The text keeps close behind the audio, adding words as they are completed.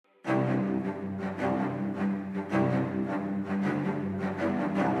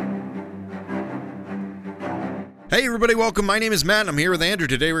Hey everybody, welcome. My name is Matt and I'm here with Andrew.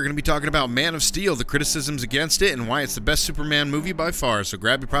 Today we're going to be talking about Man of Steel, the criticisms against it, and why it's the best Superman movie by far. So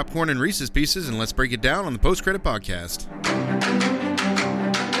grab your popcorn and Reese's Pieces and let's break it down on the Post Credit Podcast.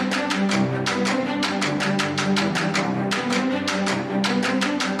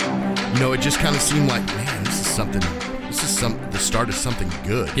 You know, it just kind of seemed like, man, this is the start of something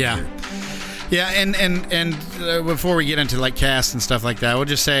good. Yeah. Here. Yeah, and before we get into like cast and stuff like that, we'll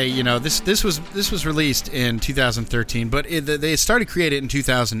just say, you know, this was released in 2013, but they started creating it in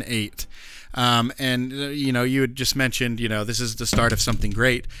 2008. And you know, you had just mentioned, you know, this is the start of something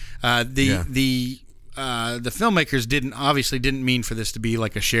great. The filmmakers didn't mean for this to be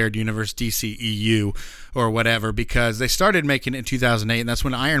like a shared universe DCEU or whatever, because they started making it in 2008, and that's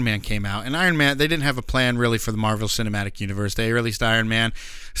when Iron Man came out. And Iron Man, they didn't have a plan really for the Marvel Cinematic Universe. They released Iron Man,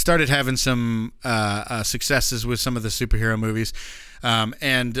 started having some successes with some of the superhero movies,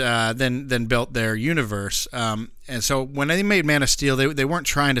 and then built their universe. And so when they made Man of Steel, they weren't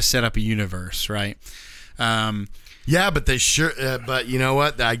trying to set up a universe, right? Yeah, but they sure. But you know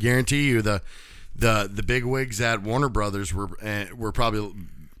what? I guarantee you the big wigs at Warner Brothers were probably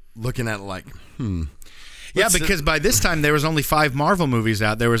looking at it like, Yeah, because by this time there was only 5 Marvel movies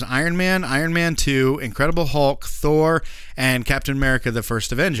out. There was Iron Man, Iron Man 2, Incredible Hulk, Thor, and Captain America: The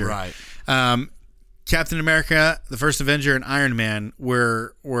First Avenger. Right. Captain America: The First Avenger and Iron Man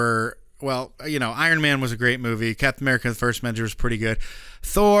were well, you know, Iron Man was a great movie. Captain America: The First Avenger was pretty good.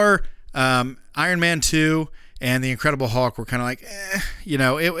 Thor, Iron Man 2, and the Incredible Hulk were kind of like, you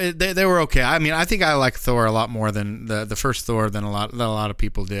know, they were okay. I mean, I think I like Thor a lot more than the first Thor than a lot of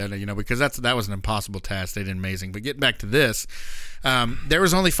people did, you know, because that was an impossible task. They did amazing. But getting back to this, there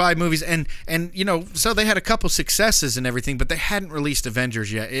was only 5 movies, and you know, so they had a couple successes and everything, but they hadn't released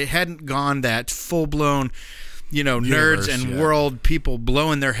Avengers yet. It hadn't gone that full blown, you know, universe, nerds and yeah. world people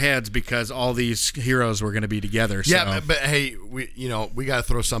blowing their heads because all these heroes were going to be together. So. Yeah, but hey, we got to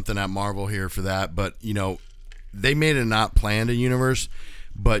throw something at Marvel here for that. But you know, they made it not planned a universe,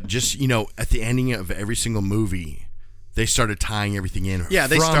 but just, you know, at the ending of every single movie, they started tying everything in. Yeah,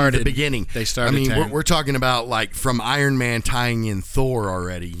 they from started the beginning. They started. I mean, we're talking about like from Iron Man tying in Thor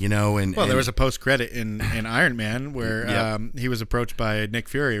already, you know. There was a post credit in Iron Man where he was approached by Nick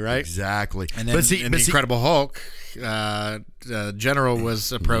Fury, right? Exactly. And then in the Incredible Hulk, General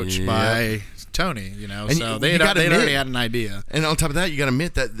was approached by Tony, you know, and so they already had an idea. And on top of that, you got to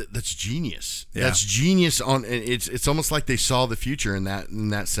admit that's genius. Yeah. That's genius. It's almost like they saw the future in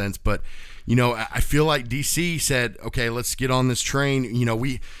that sense. But you know, I feel like DC said, okay, let's get on this train. You know,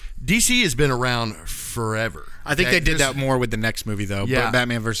 DC has been around forever. I think they did that more with the next movie though. Yeah.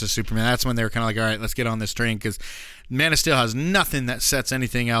 Batman versus Superman. That's when they were kind of like, all right, let's get on this train, because Man of Steel has nothing that sets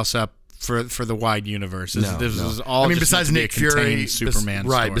anything else up for the wide universe. This is all. I mean, just besides Nick Fury, Superman,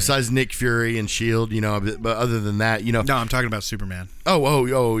 right? story. Besides Nick Fury and Shield, you know, but other than that, you know, no, I'm talking about Superman. Oh,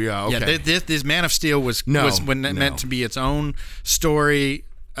 yeah, okay. Yeah, this Man of Steel was meant to be its own story.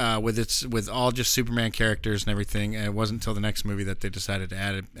 With all just Superman characters and everything, and it wasn't until the next movie that they decided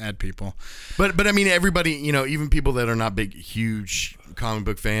to add people. But I mean, everybody, you know, even people that are not huge comic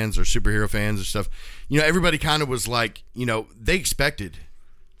book fans or superhero fans or stuff, you know, everybody kind of was like, you know, they expected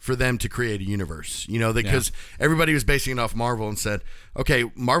for them to create a universe, you know, because everybody was basing it off Marvel and said, okay,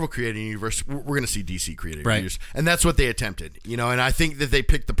 Marvel created a universe, we're going to see DC create a universe, and that's what they attempted, you know. And I think that they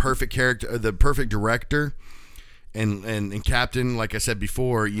picked the perfect character, the perfect director. And Captain, like I said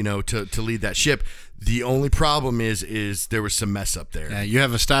before, you know, to lead that ship. The only problem is there was some mess up there. Yeah, you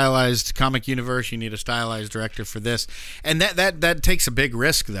have a stylized comic universe. You need a stylized director for this, and that takes a big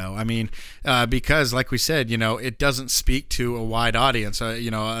risk, though. I mean, because like we said, you know, it doesn't speak to a wide audience.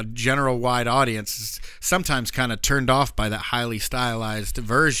 You know, a general wide audience is sometimes kind of turned off by that highly stylized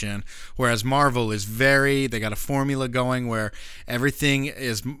version, whereas Marvel is they got a formula going where everything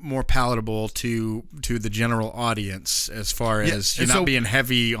is more palatable to the general audience, as far as you're not being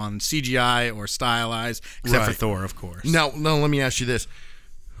heavy on CGI or style. Except for Thor, of course. Now, let me ask you this.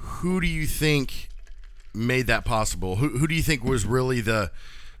 Who do you think made that possible? Who do you think was really the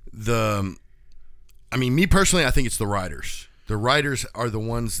I mean, me personally, I think it's the writers. The writers are the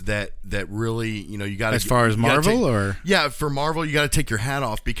ones that really, you know, you got to... As far as Marvel, or... Yeah, for Marvel, you got to take your hat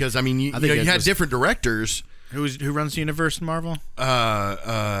off, because, I mean, you had different directors. Who runs the universe in Marvel?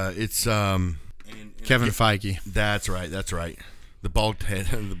 It's... Kevin Feige. That's right. The bald head,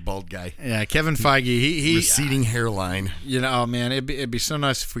 the bald guy. Yeah, Kevin Feige. He receding hairline. You know, oh man, it'd be so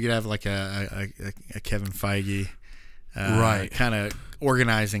nice if we could have like a Kevin Feige, right, kind of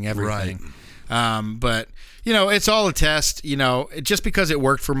organizing everything. But it's all a test. Just because it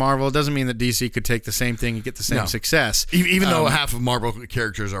worked for Marvel doesn't mean that DC could take the same thing and get the same success. Even though half of Marvel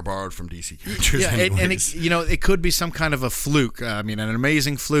characters are borrowed from DC characters. Yeah, and it could be some kind of a fluke. An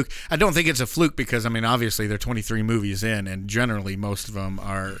amazing fluke. I don't think it's a fluke because obviously they're 23 movies in, and generally most of them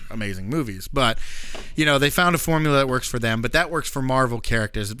are amazing movies. But they found a formula that works for them. But that works for Marvel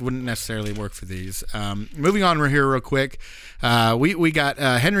characters. It wouldn't necessarily work for these. Moving on here real quick. We got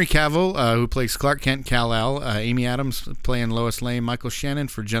Henry Cavill, who plays Clark Kent, Kal-El. Amy Adams playing Lois Lane, Michael Shannon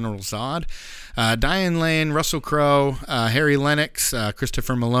for General Zod, Diane Lane, Russell Crowe, Harry Lennox,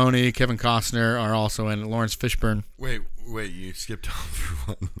 Christopher Maloney, Kevin Costner are also in. Lawrence Fishburne. Wait, you skipped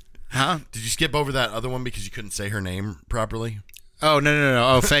over one. Huh? Did you skip over that other one because you couldn't say her name properly? Oh, no.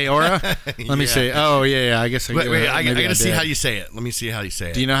 Oh, Faye Ora? Let me see. Oh, yeah. I guess I Wait, I got to see how you say it. Let me see how you say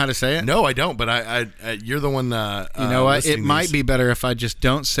it. Do you know how to say it? No, I don't, but I you're the one you know what? It might be better if I just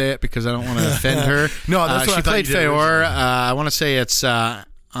don't say it because I don't want to offend her. No, that's what she I played thought you Faye did Ora. I want to say it's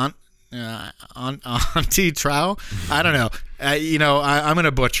Auntie Trow. I don't know. I'm going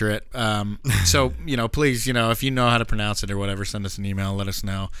to butcher it. So, please, if you know how to pronounce it or whatever, send us an email, let us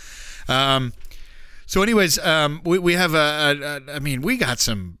know. So anyways, we have we got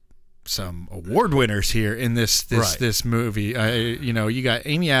some award winners here in this movie. You got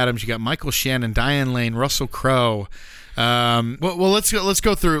Amy Adams, you got Michael Shannon, Diane Lane, Russell Crowe. Well, let's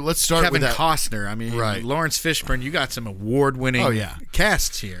go through. Let's start Kevin with that. Costner. Right. Lawrence Fishburne. You got some award-winning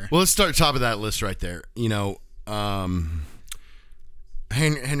casts here. Well, let's start top of that list right there. Henry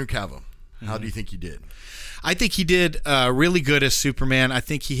Cavill. How do you think he did? I think he did really good as Superman. I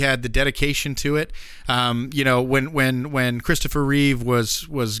think he had the dedication to it. When Christopher Reeve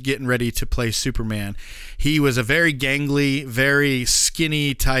was getting ready to play Superman, he was a very gangly, very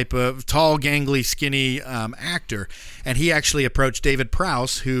skinny type of tall, gangly, skinny actor, and he actually approached David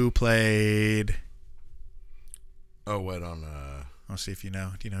Prowse, who played. I'll see if you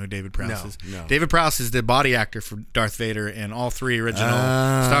know. Do you know who David Prowse is? No. David Prowse is the body actor for Darth Vader in all three original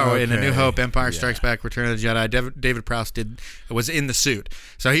Star Wars, in A New Hope, Empire Strikes Back, Return of the Jedi. David Prowse was in the suit,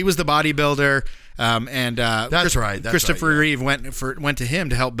 so he was the bodybuilder. That's right. Christopher Reeve went to him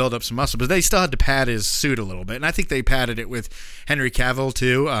to help build up some muscle, but they still had to pad his suit a little bit, and I think they padded it with Henry Cavill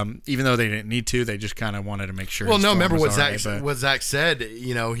too. Even though they didn't need to, they just kind of wanted to make sure. Well, no, remember what Zach said.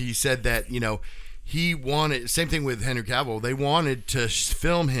 He said that he wanted, same thing with Henry Cavill. They wanted to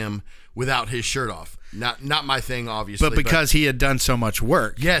film him without his shirt off. Not my thing, obviously. But because he had done so much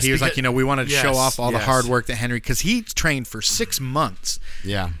work. Yes. He was like, we wanted to show off all the hard work that Henry, because he trained for 6 months.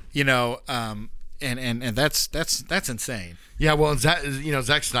 Yeah. And that's insane. Yeah, well,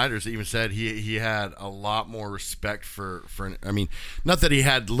 Zack Snyder's even said he had a lot more respect for not that he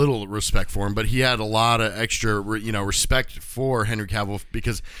had little respect for him, but he had a lot of extra respect for Henry Cavill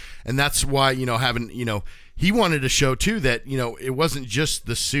and that's why he wanted to show too that it wasn't just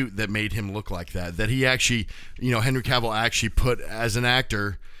the suit that made him look like that he actually Henry Cavill actually put as an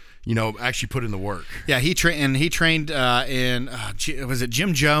actor actually put in the work. Yeah, he trained in was it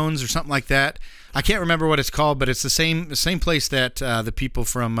Jim Jones or something like that? I can't remember what it's called, but it's the same place that the people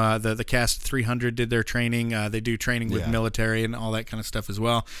from the cast 300 did their training. They do training with military and all that kind of stuff as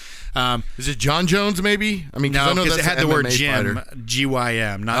well. Is it John Jones maybe? No, because it had the word Jim,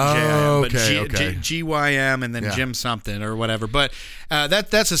 GYM, not JIM, but GYM and then Jim something or whatever. But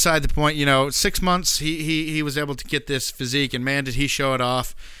that's aside the point. 6 months he was able to get this physique, and man, did he show it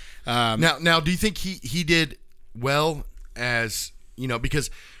off. Now, do you think he did well as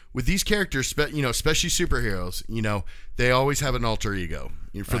because with these characters, especially superheroes, they always have an alter ego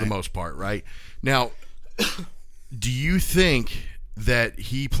for the most part, right? Now, do you think that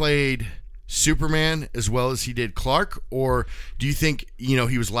he played Superman as well as he did Clark, or do you think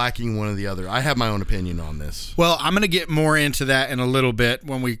he was lacking one or the other? I have my own opinion on this. Well, I'm going to get more into that in a little bit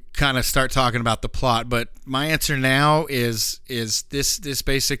when we kind of start talking about the plot, but my answer now is this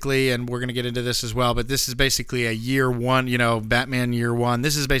basically, and we're going to get into this as well, but this is basically a year one, Batman year one.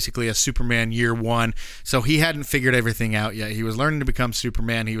 This is basically a Superman year one. So he hadn't figured everything out yet. He was learning to become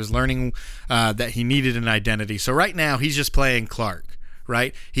Superman. He was learning that he needed an identity. So right now he's just playing Clark.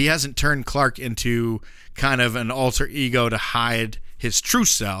 Right? He hasn't turned Clark into kind of an alter ego to hide his true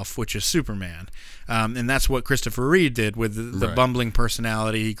self, which is Superman. And that's what Christopher Reeve did with the bumbling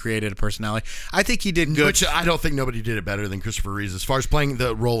personality. He created a personality. I think he did good. Which I don't think nobody did it better than Christopher Reeve as far as playing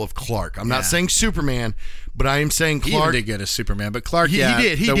the role of Clark. I'm not saying Superman, but I am saying Clark. He did good as Superman, but Clark, he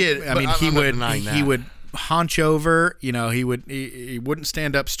did. I mean, he would hunch over. He wouldn't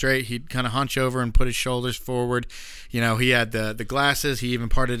stand up straight. He'd kind of hunch over and put his shoulders forward. He had the glasses. He even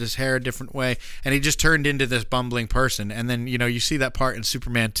parted his hair a different way, and he just turned into this bumbling person. And then you see that part in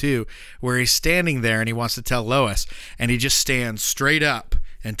Superman 2 where he's standing there and he wants to tell Lois, and he just stands straight up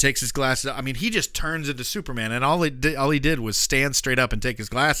and takes his glasses off. I mean, he just turns into Superman, and all he did was stand straight up and take his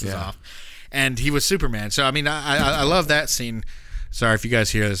glasses off, and he was Superman. So I mean, I love that scene. Sorry if you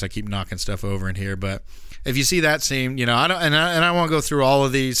guys hear this. I keep knocking stuff over in here, but if you see that scene, I don't, and I won't go through all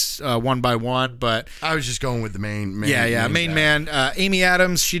of these one by one, but I was just going with the main man. Amy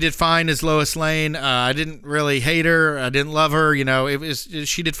Adams, she did fine as Lois Lane. I didn't really hate her. I didn't love her.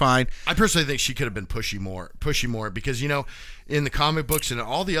 She did fine. I personally think she could have been pushy more because in the comic books and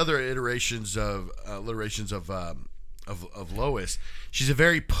all the other iterations of Lois, she's a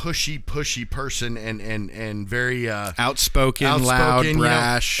very pushy person and very outspoken, loud,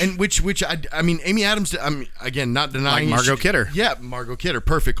 brash, and which I mean, Amy Adams. Again, not denying like Margot Kidder. Yeah, Margot Kidder,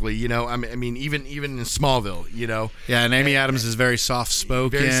 perfectly. I mean, even in Smallville, Yeah, and Amy Adams is very soft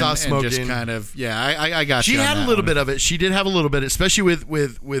spoken, and just kind of I got you. She had a little bit of it. She did have a little bit, especially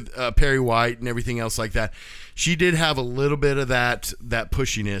with Perry White and everything else like that. She did have a little bit of that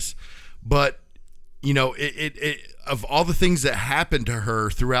pushiness, but it of all the things that happened to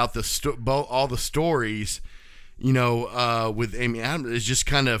her throughout all the stories, with Amy Adams, it's just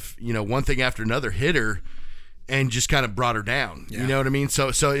kind of one thing after another hit her, and just kind of brought her down. Yeah. You know what I mean? So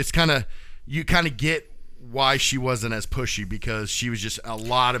it's kind of you kind of get why she wasn't as pushy, because she was just a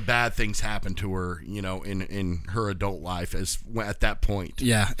lot of bad things happened to her, in her adult life at that point.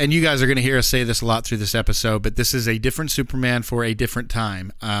 Yeah, and you guys are going to hear us say this a lot through this episode, but this is a different Superman for a different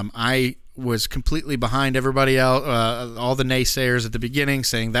time. I was completely behind everybody else, all the naysayers at the beginning,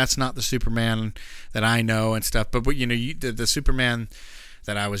 saying that's not the Superman that I know and stuff. But the Superman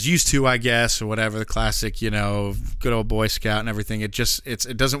that I was used to, I guess, or whatever, the classic, good old Boy Scout and everything.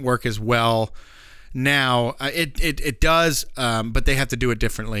 It doesn't work as well now. It does, but they have to do it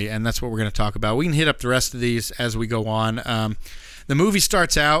differently, and that's what we're going to talk about. We can hit up the rest of these as we go on. The movie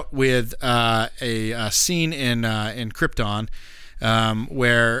starts out with a scene in Krypton.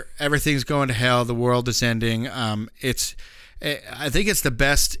 Where everything's going to hell, the world is ending. I think it's the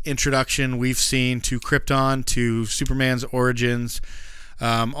best introduction we've seen to Krypton, to Superman's origins,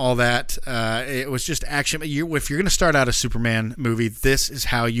 all that. It was just action. If you're going to start out a Superman movie, this is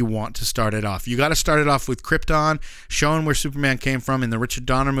how you want to start it off. You got to start it off with Krypton, showing where Superman came from in the Richard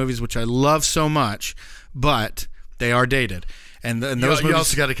Donner movies, which I love so much, but they are dated. And those movies, you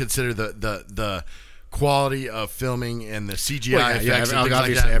also got to consider the quality of filming and the CGI effects and things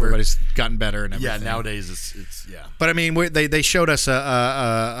obviously like that. Everybody's gotten better and everything. Yeah, nowadays it's. But I mean, they showed us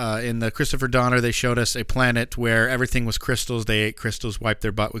in the Christopher Donner, they showed us a planet where everything was crystals. They ate crystals, wiped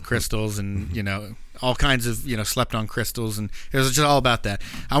their butt with crystals, and all kinds of slept on crystals, and it was just all about that.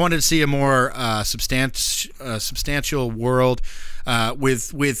 I wanted to see a more substantial world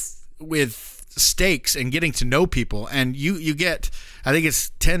with stakes and getting to know people, and you get, I think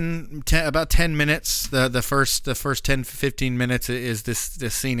it's about 10 minutes. The first 10-15 minutes is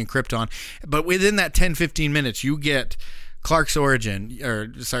this scene in Krypton, but within that 10-15 minutes you get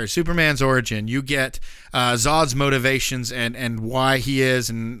Superman's origin. You get Zod's motivations and why he is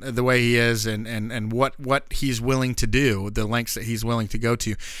and the way he is and what he's willing to do, the lengths that he's willing to go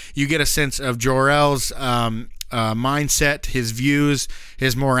to. You get a sense of Jor-El's mindset, his views,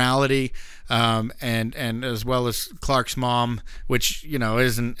 his morality, and as well as Clark's mom, which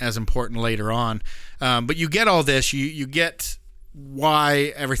isn't as important later on. But you get all this. You get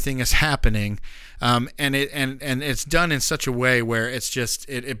why everything is happening, and it's done in such a way where it's just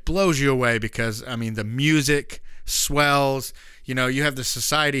it blows you away, because I mean the music swells. You have the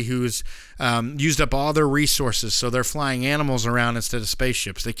society who's used up all their resources, so they're flying animals around instead of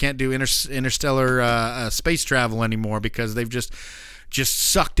spaceships. They can't do interstellar space travel anymore because they've just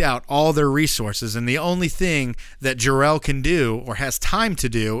sucked out all their resources, and the only thing that Jor-El can do or has time to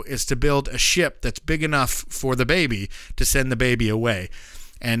do is to build a ship that's big enough for the baby to send the baby away.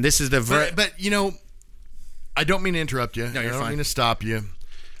 And this is the but I don't mean to interrupt you. No, you're I don't fine. mean to stop you,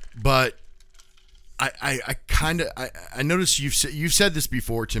 but I noticed you've said this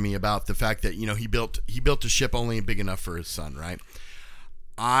before to me about the fact that he built a ship only big enough for his son, right?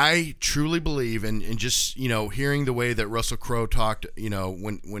 I truly believe, and just hearing the way that Russell Crowe talked,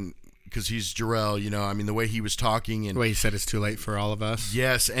 when because he's Jor-El, I mean the way he was talking and the way he said it's too late for all of us.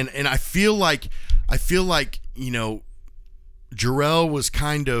 Yes, and I feel like Jor-El was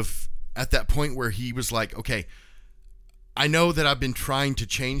kind of at that point where he was like, okay, I know that I've been trying to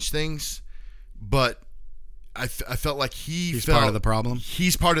change things, but I felt like he's part of the problem.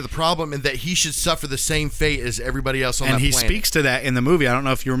 He's part of the problem, and that he should suffer the same fate as everybody else on that planet. And he speaks to that in the movie. I don't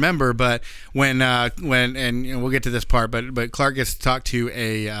know if you remember, but when and we'll get to this part, but Clark gets to talk to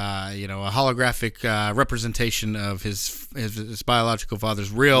a holographic representation of his biological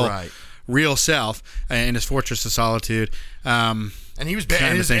father's real self in his Fortress of Solitude. And he was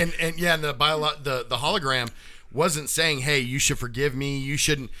bad. And the hologram wasn't saying, "Hey, you should forgive me. You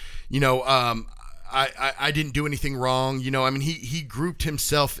shouldn't." I didn't do anything wrong. He grouped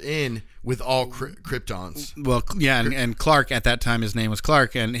himself in with all Kryptons. Well, yeah, and Clark at that time, his name was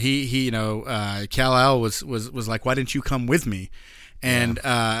Clark, and he Kal-El was like, "Why didn't you come with me?" And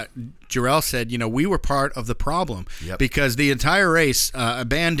Jor-El said, we were part of the problem because the entire race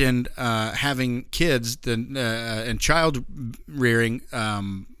abandoned having kids and child rearing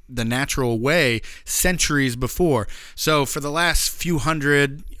the natural way centuries before. So for the last few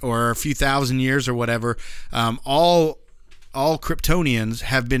hundred or a few thousand years or whatever, all Kryptonians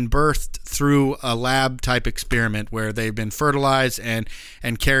have been birthed through a lab type experiment where they've been fertilized and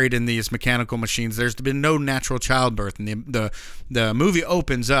carried in these mechanical machines. There's been no natural childbirth, and the movie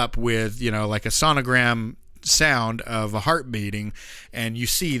opens up with like a sonogram sound of a heart beating, and you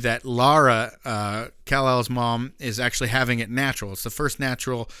see that Lara, Kal-El's mom, is actually having it natural. It's the first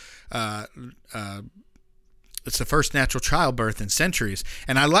natural childbirth in centuries.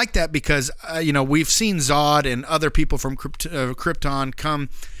 And I like that because we've seen Zod and other people from Krypton come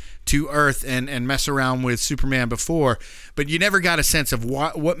to Earth and mess around with Superman before, but you never got a sense of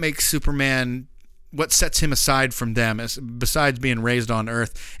what makes Superman, what sets him aside from them, besides being raised on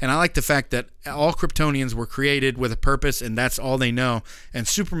Earth. And I like the fact that all Kryptonians were created with a purpose, and that's all they know. And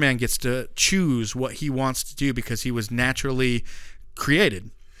Superman gets to choose what he wants to do because he was naturally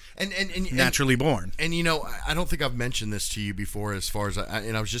created. And naturally born. And I don't think I've mentioned this to you before, as far as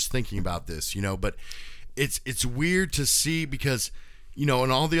I was just thinking about this, but it's weird to see because in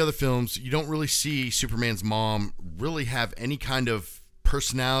all the other films you don't really see Superman's mom really have any kind of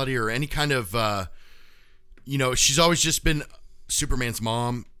personality or any kind of she's always just been Superman's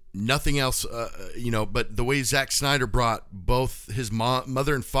mom, nothing else, but the way Zack Snyder brought both his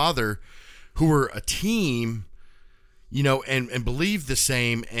mother and father, who were a team, and believed the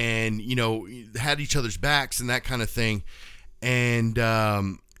same, and had each other's backs and that kind of thing. And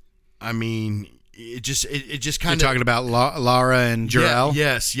it just kind of, you're talking about Lara and Jor-El.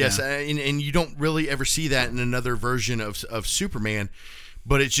 Yes. Yeah. And you don't really ever see that in another version of Superman,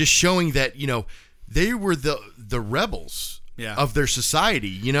 but it's just showing that they were the rebels of their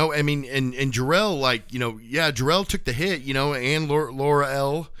society. And Jor-El, Jor-El took the hit, and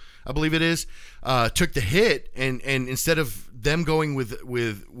Laura-El, I believe it is, took the hit, and instead of them going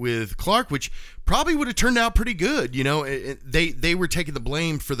with Clark, which probably would have turned out pretty good, they were taking the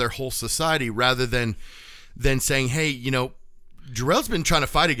blame for their whole society rather than saying, hey, Jor-El's been trying to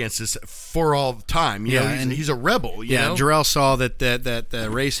fight against this for all the time. He's a rebel. You know? Jor-El saw that the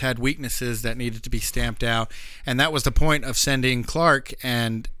race had weaknesses that needed to be stamped out, and that was the point of sending Clark,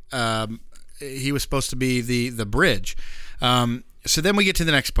 and he was supposed to be the bridge. So then we get to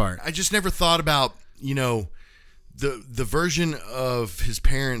the next part. I just never thought about, the version of his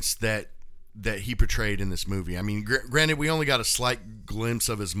parents that he portrayed in this movie. I mean, granted, we only got a slight glimpse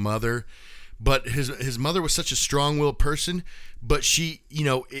of his mother, but his mother was such a strong-willed person. But she,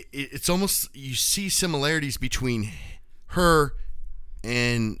 it's almost, you see similarities between her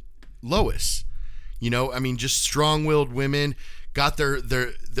and Lois. Just strong-willed women, got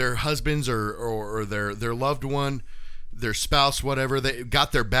their husbands or their loved one, their spouse, whatever, they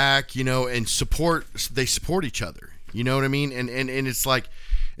got their back, and they support each other. You know what I mean? And it's like,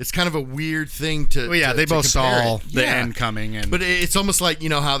 it's kind of a weird thing to. Well, yeah, they both saw the end coming, but it's almost like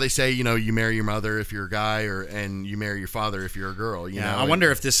how they say you marry your mother if you're a guy, and you marry your father if you're a girl. I wonder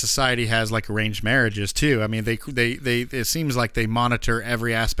if this society has like arranged marriages too. I mean, they it seems like they monitor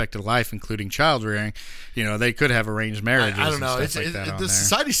every aspect of life, including child rearing. They could have arranged marriages. I don't know. The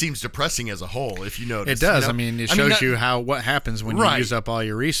society seems depressing as a whole. If you notice, it does. I mean, it shows you what happens when you use up all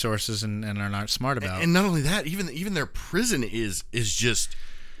your resources and are not smart about it. And not only that, even their prison is just.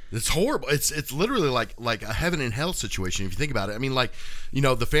 It's horrible. It's literally like a heaven and hell situation if you think about it. I mean,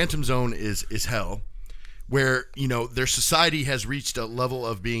 the Phantom Zone is hell, where their society has reached a level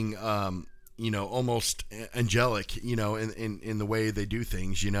of being almost angelic, in the way they do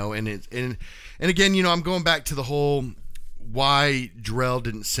things, and again, I'm going back to the whole why Jor-El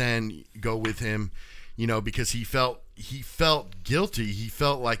didn't go with him, because he felt guilty. He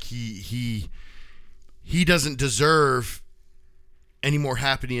felt like he doesn't deserve any more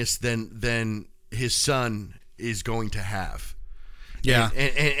happiness than his son is going to have. Yeah.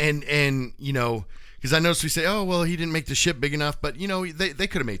 And Because I noticed we say, oh, well, he didn't make the ship big enough, but, they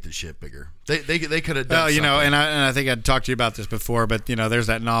could have made the ship bigger. They could have done something. And I think I'd talked to you about this before, but, there's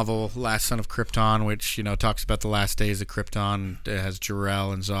that novel, Last Son of Krypton, which, talks about the last days of Krypton. It has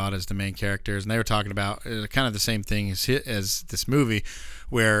Jor-El and Zod as the main characters, and they were talking about kind of the same thing as this movie,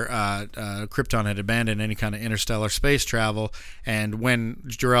 where Krypton had abandoned any kind of interstellar space travel, and when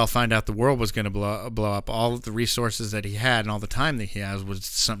Jor-El found out the world was going to blow up, all of the resources that he had and all the time that he has was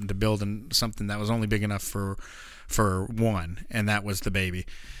something to build and something that was only big enough for one, and that was the baby.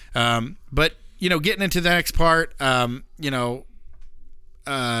 But getting into the next part,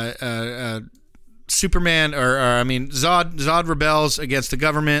 Superman Zod rebels against the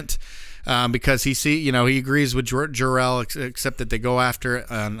government. Because he agrees with Jor-El, except that they go after it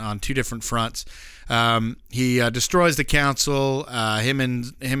on two different fronts. He destroys the council. Him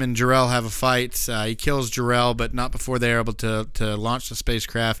and Jor-El have a fight. He kills Jor-El, but not before they're able to launch the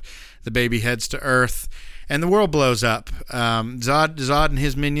spacecraft. The baby heads to Earth, and the world blows up. Zod and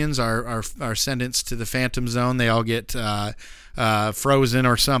his minions are sentenced to the Phantom Zone. They all get frozen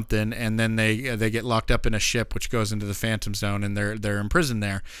or something, and then they get locked up in a ship which goes into the Phantom Zone, and they're imprisoned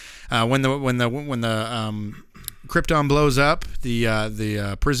there. When the Krypton blows up,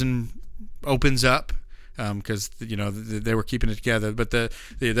 the prison opens up because they were keeping it together, but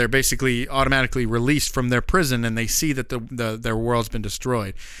they're basically automatically released from their prison, and they see that their world's been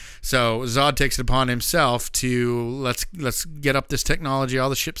destroyed. So Zod takes it upon himself to let's get up this technology, all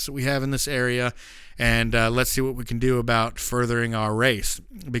the ships that we have in this area, and let's see what we can do about furthering our race.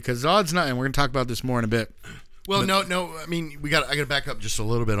 Because Zod's not, and we're going to talk about this more in a bit. Well, no. I mean, I got to back up just a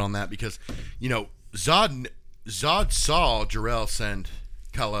little bit on that because, Zod saw Jor-El send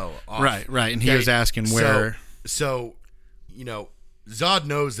Kal-El off. Right, and he was asking where. So, Zod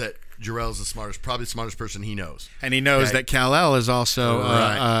knows that Jor-El's probably the smartest person he knows. And he knows that Kal-El is also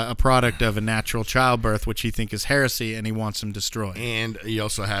a product of a natural childbirth, which he thinks is heresy, and he wants him destroyed. And he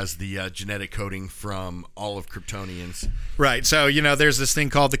also has the genetic coding from all of Kryptonians. Right. So, there's this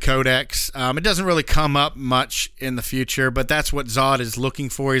thing called the Codex. It doesn't really come up much in the future, but that's what Zod is looking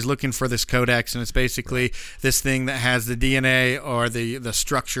for. He's looking for this Codex, and it's basically this thing that has the DNA or the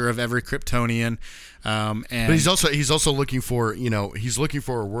structure of every Kryptonian. But he's also looking for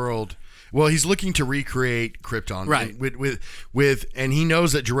a world. Well, he's looking to recreate Krypton, right? And he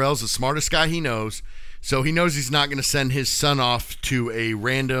knows that Jor-El's the smartest guy he knows, so he knows he's not going to send his son off to a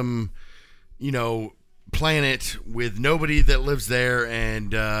random, planet with nobody that lives there,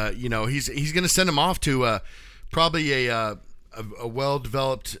 and he's going to send him off to probably a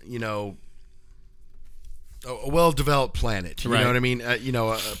well-developed, a well-developed planet. You know what I mean?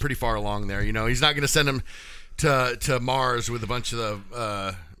 Pretty far along there. He's not going to send him to Mars with a bunch of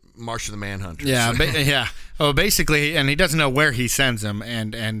the Martian the Manhunters. Yeah. Oh, basically, and he doesn't know where he sends him,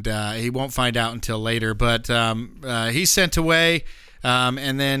 and he won't find out until later. But he's sent away,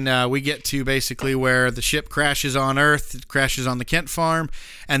 and then we get to basically where the ship crashes on Earth. It crashes on the Kent farm,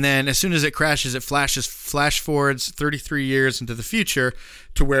 and then as soon as it crashes, it flash forwards 33 years into the future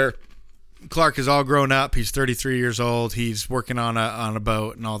to where Clark is all grown up. He's 33 years old. He's working on a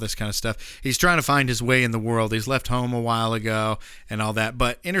boat and all this kind of stuff. He's trying to find his way in the world. He's left home a while ago and all that.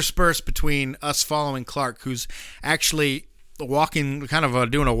 But interspersed between us following Clark, who's actually walking, kind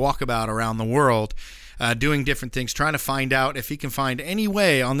of doing a walkabout around the world, doing different things, trying to find out if he can find any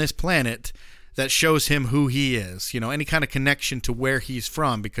way on this planet that shows him who he is, any kind of connection to where he's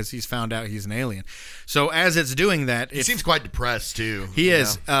from, because he's found out he's an alien. So as it's doing that... He seems quite depressed, too. He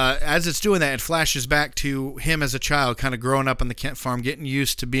is. As it's doing that, it flashes back to him as a child, kind of growing up on the Kent farm, getting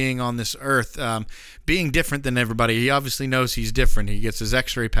used to being on this Earth, being different than everybody. He obviously knows he's different. He gets his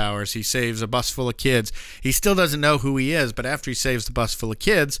X-ray powers. He saves a bus full of kids. He still doesn't know who he is, but after he saves the bus full of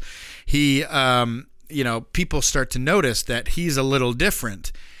kids, he, people start to notice that he's a little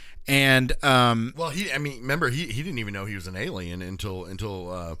different. And remember he didn't even know he was an alien until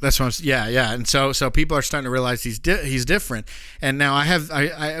that's what and so people are starting to realize he's different. And now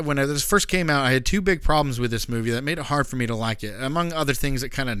I when this first came out, I had two big problems with this movie that made it hard for me to like it, among other things that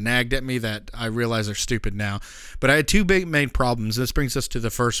kind of nagged at me that I realize are stupid now. But I had two big main problems. This brings us to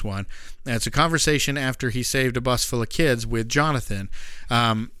the first one, and it's a conversation after he saved a bus full of kids with Jonathan.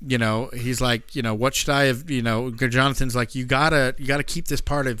 He's like, what should I have, Jonathan's like, you gotta keep this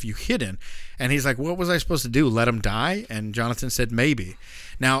part of you hidden. And he's like, what was I supposed to do, let him die? And Jonathan said, maybe.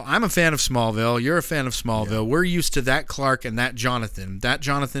 Now, I'm a fan of Smallville. You're a fan of Smallville. Yeah. We're used to that Clark and that Jonathan. That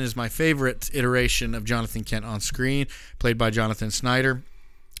Jonathan is my favorite iteration of Jonathan Kent on screen, played by Jonathan Snyder.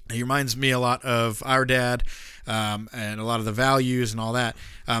 He reminds me a lot of our dad, and a lot of the values and all that.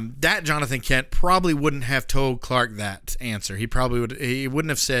 That Jonathan Kent probably wouldn't have told Clark that answer. He probably would. He wouldn't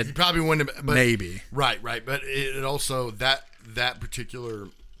have said. He probably wouldn't have. But, maybe. Right. But it also that particular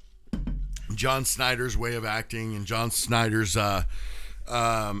John Snyder's way of acting and John Snyder's Mr.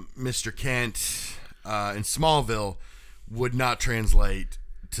 Kent in Smallville would not translate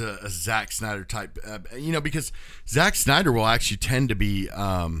to a Zack Snyder type, because Zack Snyder will actually tend to be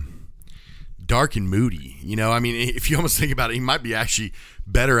dark and moody. If you almost think about it, he might be actually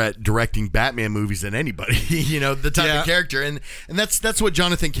better at directing Batman movies than anybody. The type of character, and that's what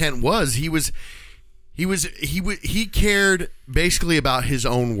Jonathan Kent was. He cared basically about his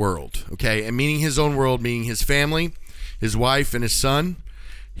own world, okay, and meaning his own world, meaning his family, his wife, and his son.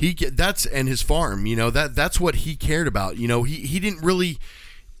 And his farm. That's what he cared about. He didn't really.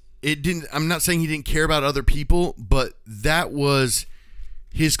 It didn't. I'm not saying he didn't care about other people, but that was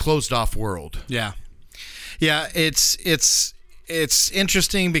his closed off world. Yeah. It's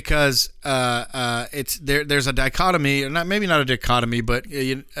interesting because there's a dichotomy, or maybe not a dichotomy, but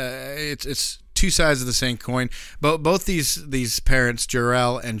it's two sides of the same coin. Both these parents,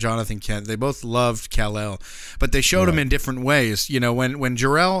 Jor-El and Jonathan Kent, they both loved Kal-El, but they showed him in different ways. When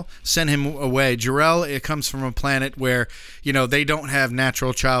Jor-El sent him away, Jor-El, it comes from a planet where they don't have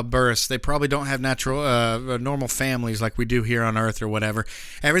natural childbirths. They probably don't have natural normal families like we do here on Earth or whatever.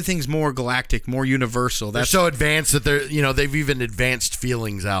 Everything's more galactic, more universal. They're so advanced that they've even advanced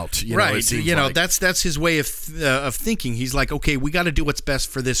feelings out. Right. That's his way of thinking. He's like, okay, we got to do what's best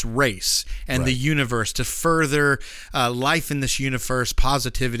for this race and the universe to further life in this universe,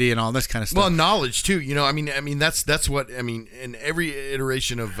 positivity, and all this kind of stuff. Well, knowledge too. That's what in every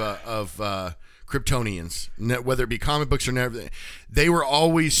iteration of Kryptonians, whether it be comic books or everything, they were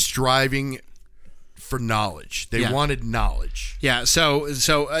always striving for knowledge. They wanted knowledge. Yeah. So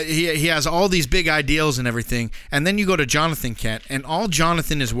he has all these big ideals and everything, and then you go to Jonathan Kent, and all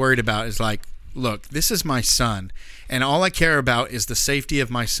Jonathan is worried about is like, look, this is my son, and all I care about is the safety of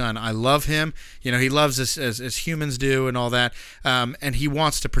my son. I love him. He loves us as humans do and all that, and he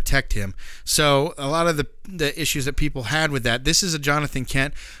wants to protect him. So a lot of the issues that people had with that, this is a Jonathan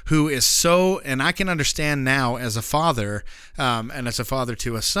Kent who is so, and I can understand now as a father, and as a father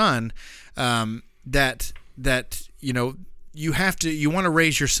to a son, that you want to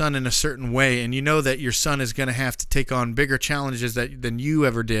raise your son in a certain way, and that your son is going to have to take on bigger challenges than you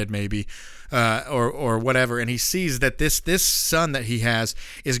ever did, maybe, or whatever. And he sees that this son that he has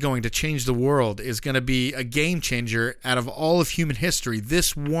is going to change the world, is going to be a game changer out of all of human history.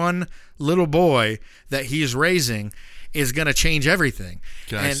 This one little boy that he is raising is going to change everything.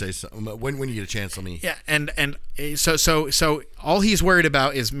 I say something? When you get a chance, let me. Yeah, and so all he's worried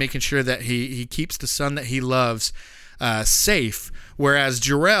about is making sure that he keeps the son that he loves safe, whereas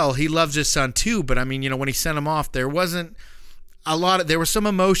Jor-El, he loves his son too, but when he sent him off, there wasn't there was some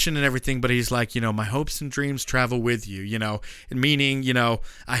emotion and everything, but he's like, my hopes and dreams travel with you, meaning,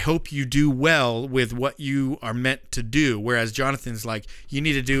 I hope you do well with what you are meant to do, whereas Jonathan's like, you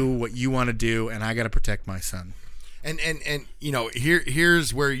need to do what you want to do, and I got to protect my son. And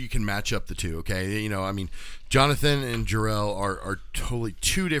here's where you can match up the two, okay? Jonathan and Jor-El are totally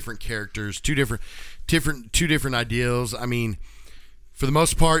two different characters, two different ideals. For the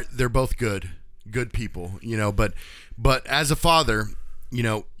most part, they're both good people, but as a father,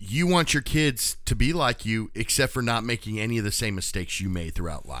 you want your kids to be like you, except for not making any of the same mistakes you made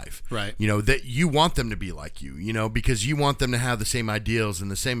throughout life. Right. That you want them to be like you, because you want them to have the same ideals and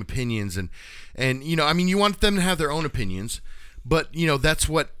the same opinions, and you want them to have their own opinions, but that's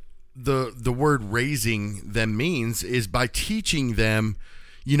what the word raising them means, is by teaching them,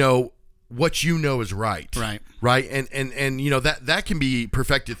 what is right. Right. And that can be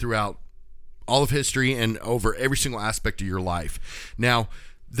perfected throughout all of history and over every single aspect of your life. Now,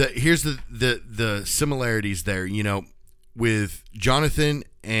 here's the similarities there, with Jonathan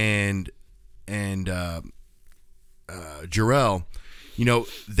and Jor-El.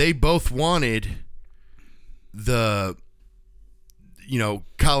 They both wanted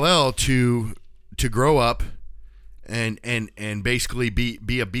Kal-El to grow up and basically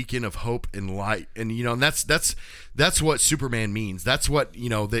be a beacon of hope and light, and that's what Superman means. That's what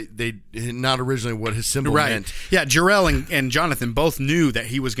they not originally what his symbol meant. Yeah, Jor-El and Jonathan both knew that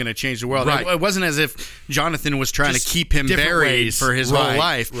he was going to change the world. Right. It wasn't as if Jonathan was trying to keep him buried for his whole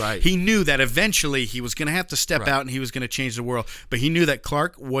life. Right. He knew that eventually he was going to have to step out and he was going to change the world. But he knew that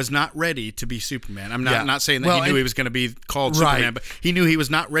Clark was not ready to be Superman. I'm not saying that he knew he was going to be called Superman, but he knew he was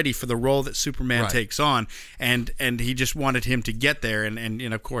not ready for the role that Superman takes on, and he just wanted him to get there. And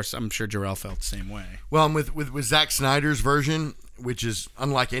of course, I'm sure Jor-El felt the same way. Well, and with Zack Snyder's version, which is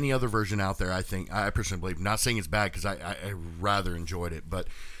unlike any other version out there. I personally believe. Not saying it's bad because I rather enjoyed it, but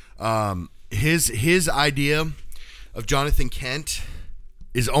his idea of Jonathan Kent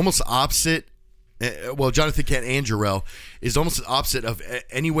is almost opposite. Well, Jonathan Kent and Jor-El is almost the opposite of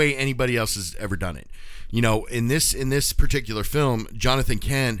any way anybody else has ever done it. In this particular film, Jonathan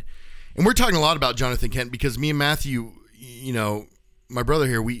Kent, and we're talking a lot about Jonathan Kent because me and Matthew, my brother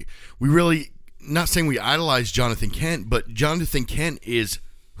here, we really, not saying we idolize Jonathan Kent, but Jonathan Kent is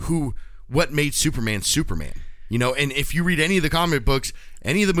what made Superman Superman. And if you read any of the comic books,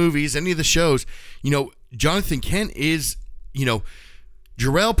 any of the movies, any of the shows, Jonathan Kent is,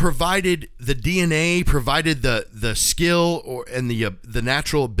 Jor-El provided the DNA, provided the skill and the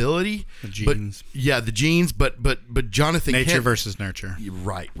natural ability, the genes. The genes. But Jonathan nature Kent, versus nurture.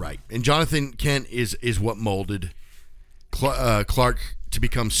 Right. And Jonathan Kent is what molded Clark to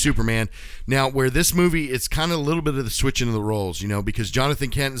become Superman. Now, where this movie, it's kind of a little bit of the switching of the roles, because Jonathan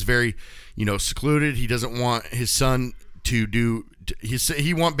Kent is very, secluded. He doesn't want his son to do. He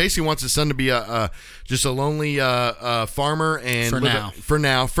basically wants his son to be just a lonely farmer and for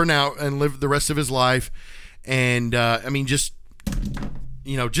now and live the rest of his life. And just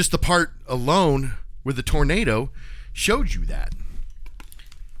the part alone with the tornado showed you that.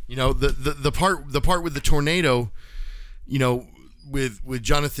 The part with the tornado, with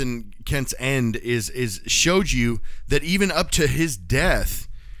Jonathan Kent's end is showed you that even up to his death,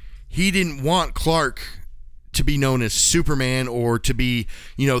 he didn't want Clark to be known as Superman or to be,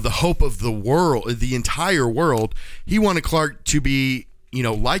 the hope of the world, the entire world. He wanted Clark to be,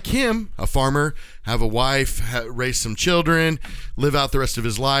 like him, a farmer, have a wife, raise some children, live out the rest of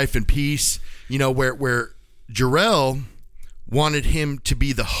his life in peace. Where Jor-El wanted him to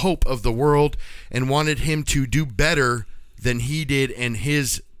be the hope of the world and wanted him to do better than he did and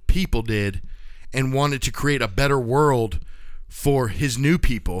his people did, and wanted to create a better world for his new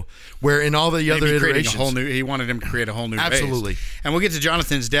people, where in all the other iterations, he wanted him to create a whole new absolutely race. And we'll get to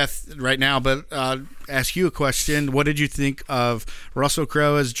Jonathan's death right now, but ask you a question. What did you think of Russell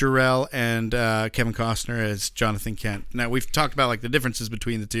Crowe as Jor-El and Kevin Costner as Jonathan Kent? Now, we've talked about the differences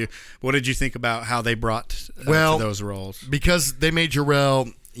between the two. What did you think about how they brought to those roles? Because they made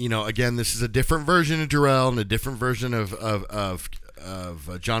Jor-El, again, this is a different version of Jor-El and a different version of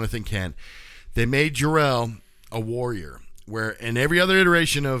Jonathan Kent. They made Jor-El a warrior, where in every other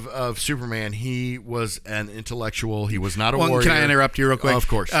iteration of Superman, he was an intellectual. He was not a warrior. Can I interrupt you real quick? Of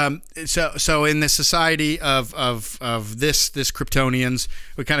course. So in the society of this Kryptonians,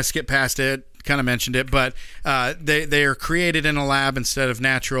 we kind of skipped past it, kind of mentioned it, but they are created in a lab instead of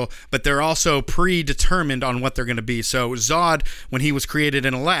natural, but they're also predetermined on what they're going to be. So Zod, when he was created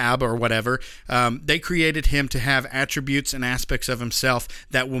in a lab or whatever, they created him to have attributes and aspects of himself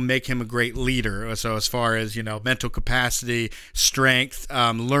that will make him a great leader. So as far as, mental capacity, strength,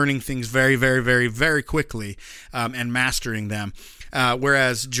 learning things very, very, very, very quickly, and mastering them.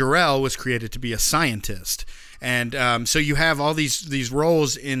 Whereas Jor-El was created to be a scientist. And so you have all these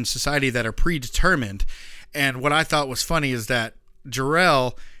roles in society that are predetermined. And what I thought was funny is that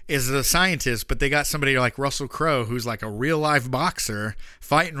Jor-El is a scientist, but they got somebody like Russell Crowe, who's like a real life boxer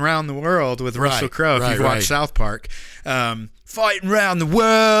fighting around the world with Russell Crowe. If you've watched South Park, fighting around the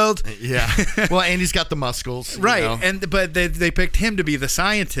world. Yeah. Well, and he's got the muscles. Right. But they picked him to be the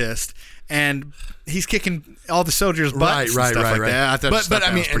scientist, and he's kicking all the soldiers' butts and stuff like that. I thought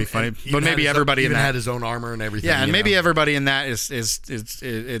that was pretty funny. But maybe everybody in that had his own armor and everything. Yeah, and maybe everybody in that is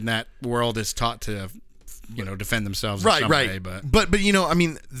in that world is taught to defend themselves in some way. But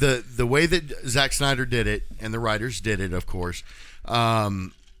the way that Zack Snyder did it and the writers did it, of course,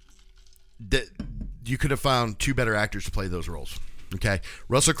 that you could have found two better actors to play those roles. Okay,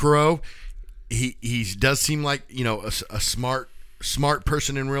 Russell Crowe, he does seem like a smart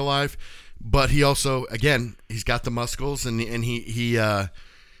person in real life. But he also, again, he's got the muscles, and he has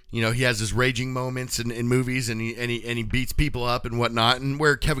his raging moments in movies, and he beats people up and whatnot. And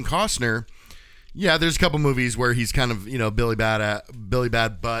where Kevin Costner, there's a couple movies where he's kind of Billy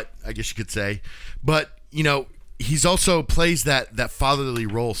Bad Butt, I guess you could say. But he's also plays that fatherly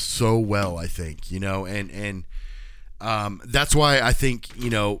role so well, I think. And that's why I think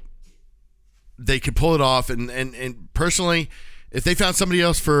they could pull it off. And personally, if they found somebody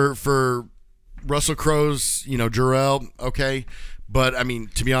else for Russell Crowe's, Jor-El, okay. But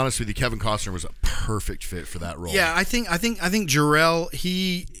to be honest with you, Kevin Costner was a perfect fit for that role. Yeah, I think Jor-El,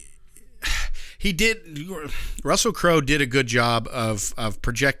 Russell Crowe did a good job of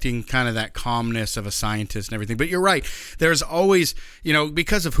projecting kind of that calmness of a scientist and everything. But you're right. There's always,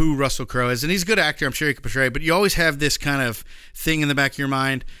 because of who Russell Crowe is, and he's a good actor, I'm sure he can portray, but you always have this kind of thing in the back of your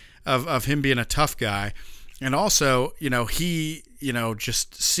mind of him being a tough guy. And also, he,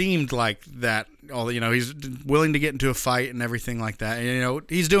 just seemed like that. He's willing to get into a fight and everything like that. And,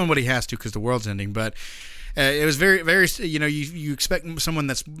 he's doing what he has to because the world's ending. But it was very, very, you expect someone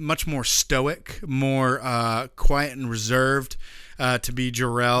that's much more stoic, more quiet and reserved to be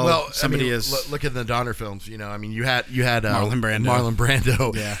Jor-El. Well, somebody look at the Donner films. You had Marlon Brando. Marlon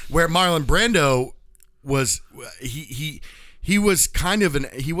Brando. Yeah. Where Marlon Brando was he was kind of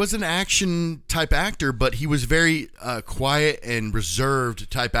he was an action type actor, but he was very quiet and reserved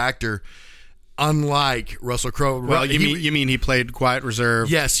type actor, unlike Russell Crowe. Well, you mean he played quiet,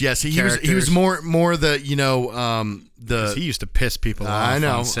 reserved? Yes. He was more the the. He used to piss people off. I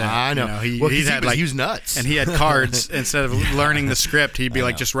know. On set. He was nuts, and he had cards instead of learning the script. He'd be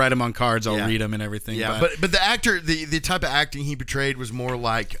like, just write them on cards. I'll read them and everything. Yeah, but the actor, the type of acting he portrayed was more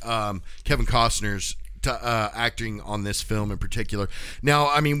like Kevin Costner's acting on this film in particular. Now,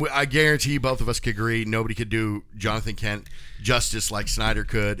 I guarantee both of us could agree nobody could do Jonathan Kent justice like Snyder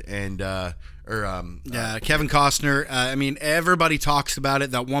could, and Kevin Costner. Everybody talks about it.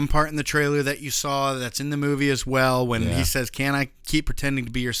 That one part in the trailer that you saw, that's in the movie as well, when he says, "Can I keep pretending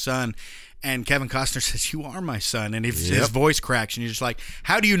to be your son?" And Kevin Costner says, "You are my son," and his voice cracks, and you're just like,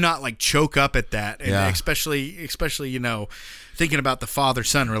 how do you not choke up at that? And especially thinking about the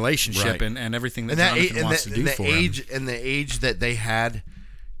father-son relationship and everything that Jonathan wants to do for him. And the age that they had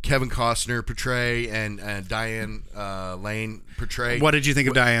Kevin Costner portray and Diane Lane portray. What did you think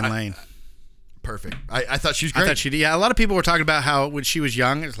of Diane Lane? Perfect. I thought she was great. A lot of people were talking about how when she was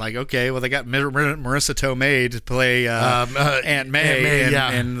young, it's like, okay, well, they got Marissa Tomei to play Aunt May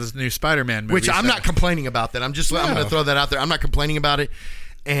in the new Spider-Man movie. Which I'm not complaining about that. I'm going to throw that out there. I'm not complaining about it.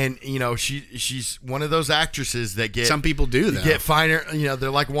 And, she's one of those actresses that some people do, though. Get finer, they're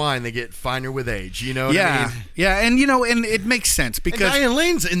like wine. They get finer with age, what I mean? Yeah, and, and it makes sense because... And Diane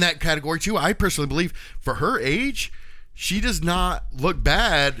Lane's in that category, too. I personally believe for her age... She does not look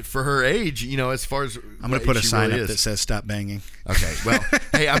bad for her age, as far as I'm going to put a sign up that says "Stop banging." Okay, well,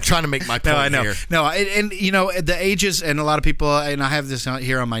 hey, I'm trying to make my point. No, I know. Here. No, and the ages, and a lot of people, and I have this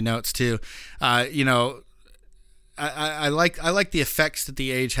here on my notes too. I like the effects that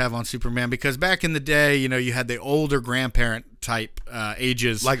the age have on Superman, because back in the day, you had the older grandparent type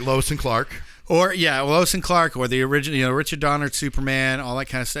ages, like Lois and Clark. Or Lois and Clark, or the original, Richard Donner Superman, all that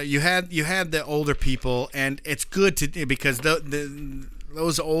kind of stuff. You had the older people, and it's good because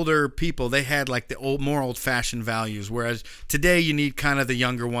those older people, they had the more old-fashioned values. Whereas today, you need kind of the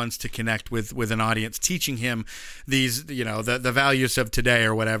younger ones to connect with an audience, teaching him these the values of today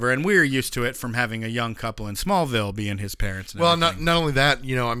or whatever. And we're used to it from having a young couple in Smallville being his parents. And not only that,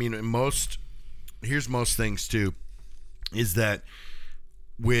 here's most things too, is that.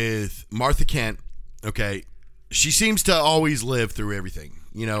 With Martha Kent, okay, she seems to always live through everything.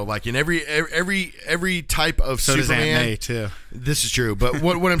 Like in every type of so Superman. Does Aunt May too. This is true, but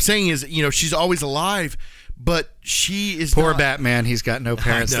what I'm saying is, she's always alive, but she is poor not. Batman. He's got no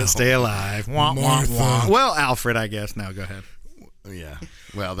parents that stay alive. Wah, wah, wah. Well, Alfred, I guess. Now go ahead. Yeah,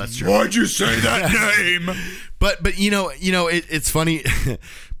 well, that's true. Why'd you say that name? But it's funny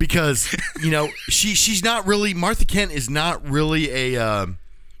because she's not really. Martha Kent is not really a.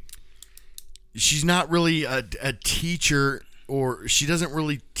 She's not really a teacher, or she doesn't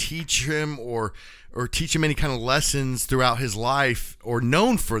really teach him or teach him any kind of lessons throughout his life, or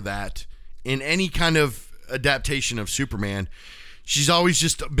known for that in any kind of adaptation of Superman. She's always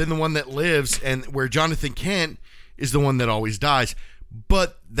just been the one that lives, and where Jonathan Kent is the one that always dies.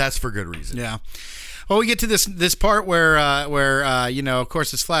 But that's for good reason. Yeah. Well, we get to this part where of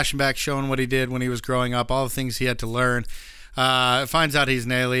course, it's flashing back, showing what he did when he was growing up, all the things he had to learn. Finds out he's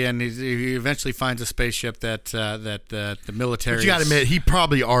an alien. He eventually finds a spaceship that the military. But you got to admit, he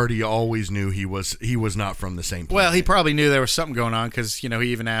probably always knew he was not from the same planet. Well, he probably knew there was something going on, because he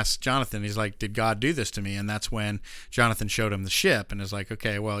even asked Jonathan. He's like, "Did God do this to me?" And that's when Jonathan showed him the ship, and is like,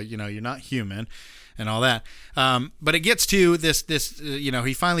 "Okay, well, you're not human." And all that, but it gets to this.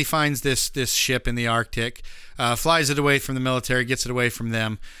 He finally finds this ship in the Arctic, flies it away from the military, gets it away from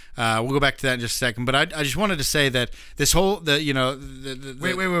them. We'll go back to that in just a second. But I just wanted to say that this whole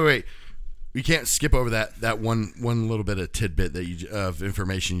Wait. We can't skip over that one little bit of tidbit of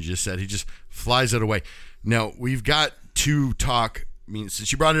information you just said. He just flies it away. Now we've got to talk.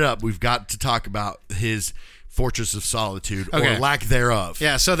 Since you brought it up, we've got to talk about his Fortress of Solitude, or lack thereof.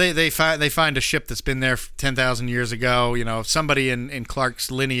 Yeah, so they find a ship that's been there 10,000 years ago. Somebody in Clark's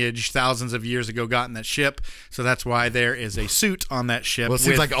lineage thousands of years ago got in that ship, so that's why there is a suit on that ship. Well, it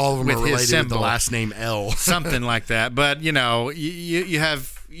seems like all of them are related with the symbol. last name L. Something like that. But, you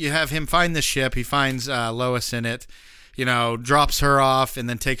have him find this ship. He finds Lois in it. drops her off and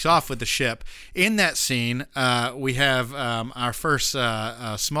then takes off with the ship. In that scene, we have our first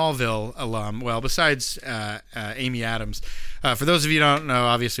Smallville alum. Well, besides Amy Adams. For those of you who don't know,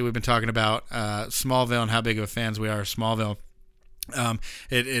 obviously we've been talking about Smallville and how big of fans we are of Smallville.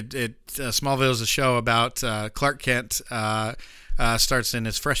 Smallville is a show about Clark Kent. Starts in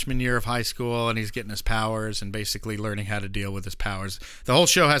his freshman year of high school, and he's getting his powers and basically learning how to deal with his powers. The whole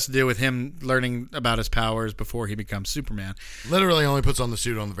show has to do with him learning about his powers before he becomes Superman. Literally only puts on the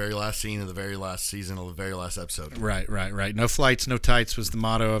suit on the very last scene of the very last season of the very last episode. Right. No flights, no tights was the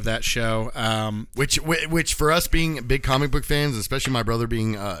motto of that show. Which for us being big comic book fans, especially my brother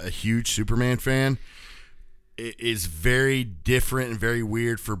being a huge Superman fan, is very different and very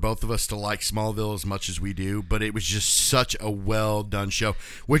weird for both of us to like Smallville as much as we do, but it was just such a well done show,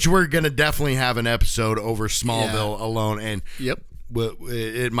 which we're going to definitely have an episode over Smallville alone, and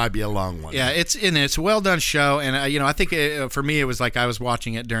it might be a long one. Yeah, it's a well done show, and I think for me it was like I was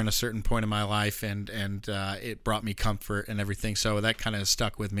watching it during a certain point in my life, and it brought me comfort and everything. So that kind of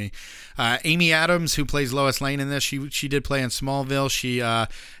stuck with me. Amy Adams, who plays Lois Lane in this, she did play in Smallville. She,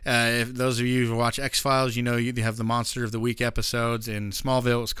 if those of you who watch X-Files, you have the Monster of the Week episodes. In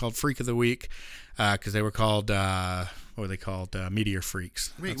Smallville, it was called Freak of the Week because they were called what were they called? Meteor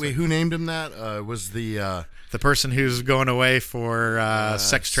Freaks. Wait, who named him that? Was the person who's going away for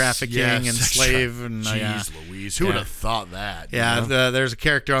sex trafficking and slave and Jeez Louise, who would have thought that? Yeah, there's a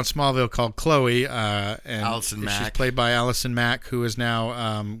character on Smallville called Chloe, and Allison Mack. She's played by Allison Mack, who is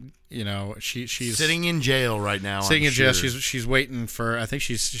now she's sitting in jail right now. Sitting in jail. She's waiting for. I think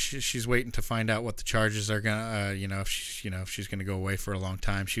she's waiting to find out what the charges are gonna. If she's gonna go away for a long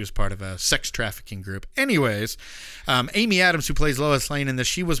time. She was part of a sex trafficking group. Anyways, Amy Adams, who plays Lois Lane in this,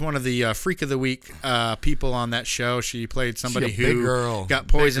 she was one of the Freak of the Week people on that show. She played somebody who got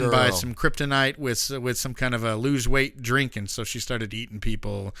poisoned by some kryptonite with some kind of a lose weight drink, and so she started eating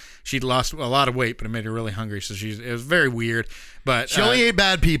people. She'd lost a lot of weight, but it made her really hungry. So it was very weird. But she only ate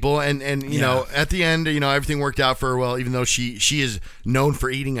bad people, and you know, at the end, everything worked out for her well, even though she is known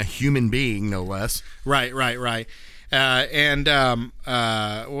for eating a human being, no less. Right. And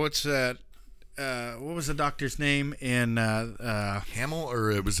what's that? What was the doctor's name in Hamill,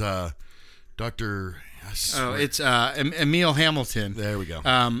 or it was Dr. It's Emil Hamilton. There we go.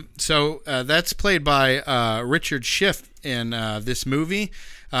 So that's played by Richard Schiff in this movie.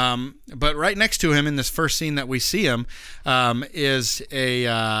 But right next to him in this first scene that we see him is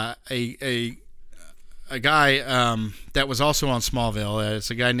a guy that was also on Smallville.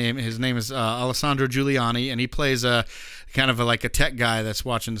 It's a guy his name is Alessandro Giuliani, and he plays a kind of like a tech guy that's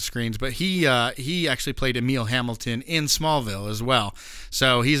watching the screens. But he actually played Emil Hamilton in Smallville as well.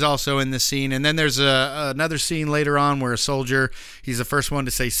 So he's also in this scene. And then there's another scene later on where a soldier, he's the first one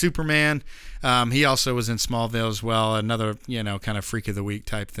to say Superman. He also was in Smallville as well, another kind of Freak of the Week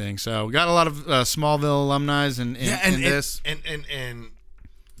type thing. So we got a lot of Smallville alumni in this. And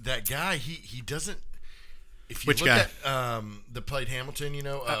that guy, he doesn't. If you Which look guy? At that played Hamilton,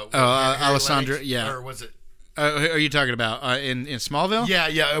 Alessandro, Lennox, yeah. or was it? Are you talking about in Smallville?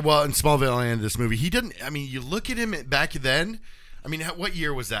 Yeah. Well, in Smallville and this movie, he didn't. I mean, you look at him back then. I mean, what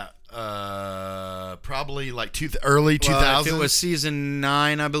year was that? Probably like early 2000s. It was season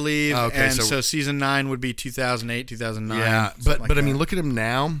 9, I believe. Okay, and so season 9 would be 2008, 2009. Yeah, but I mean, look at him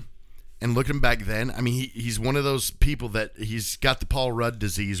now. And look at him back then. I mean, he's one of those people that he's got the Paul Rudd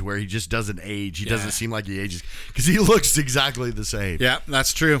disease where he just doesn't age. He doesn't seem like he ages because he looks exactly the same. Yeah,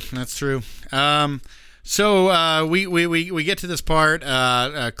 that's true. So we get to this part.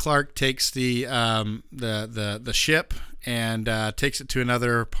 Clark takes the ship and takes it to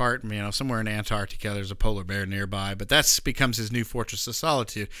another part. Somewhere in Antarctica. There's a polar bear nearby, but that becomes his new fortress of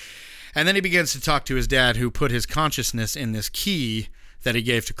solitude. And then he begins to talk to his dad, who put his consciousness in this key that he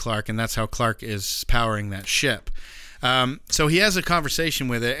gave to Clark, and that's how Clark is powering that ship. So he has a conversation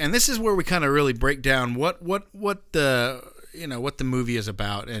with it, and this is where we kind of really break down what the what the movie is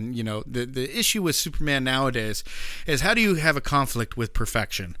about. And the issue with Superman nowadays is, how do you have a conflict with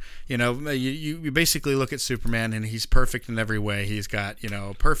perfection? You basically look at Superman and he's perfect in every way. He's got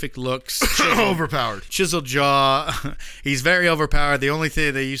perfect looks, chiseled jaw. He's very overpowered. The only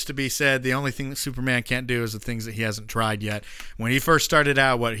thing that used to be said, the only thing that Superman can't do is the things that he hasn't tried yet. When he first started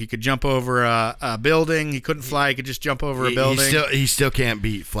out, he could jump over a building. He couldn't fly. He could just jump over a building. He still can't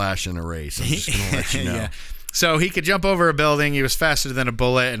beat Flash in a race. I'm just gonna let you know. Yeah. So he could jump over a building. He was faster than a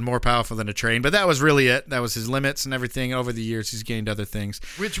bullet and more powerful than a train. But that was really it. That was his limits and everything. Over the years, he's gained other things.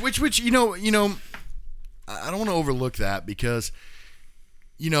 Which I don't want to overlook that because,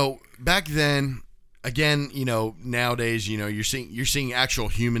 back then, again, nowadays, you're seeing actual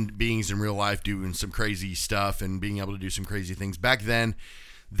human beings in real life doing some crazy stuff and being able to do some crazy things. Back then,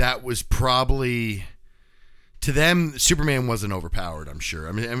 that was probably, to them, Superman wasn't overpowered, I'm sure.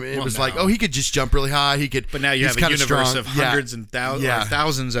 I mean it was like, he could just jump really high. He could. But now you have a universe of hundreds and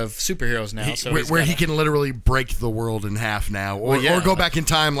thousands of superheroes now. Where he can literally break the world in half now. Or go back in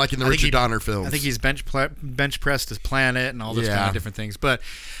time like in the Richard Donner films. I think he's bench pressed his planet and all those kind of different things. But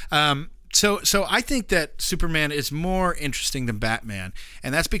So I think that Superman is more interesting than Batman,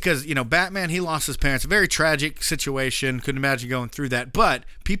 and that's because Batman, he lost his parents, a very tragic situation. Couldn't imagine going through that, but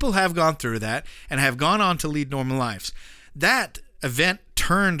people have gone through that and have gone on to lead normal lives. That event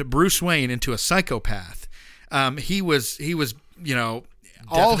turned Bruce Wayne into a psychopath. He was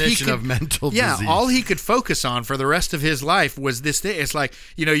definition of mental disease. All he could focus on for the rest of his life was this thing. It's like,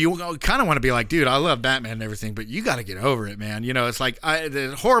 you kind of want to be like, dude, I love Batman and everything, but you got to get over it, man. It's like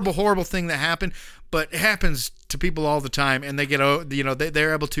the horrible thing that happened, but it happens to people all the time, and they get,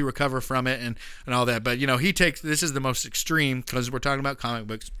 they're able to recover from it and all that. But, this is the most extreme because we're talking about comic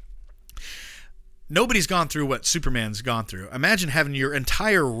books. Nobody's gone through what Superman's gone through. Imagine having your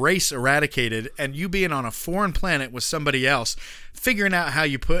entire race eradicated and you being on a foreign planet with somebody else, figuring out how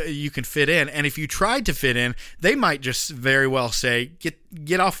you can fit in. And if you tried to fit in, they might just very well say,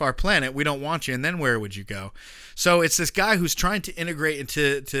 get off our planet. We don't want you. And then where would you go? So it's this guy who's trying to integrate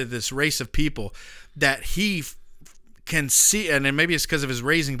into this race of people that he can see. And then maybe it's because of his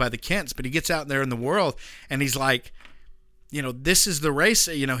raising by the Kents, but he gets out there in the world and he's like, this is the race.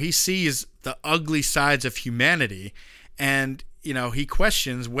 He sees the ugly sides of humanity, and he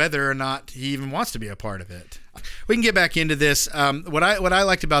questions whether or not he even wants to be a part of it. We can get back into this. What I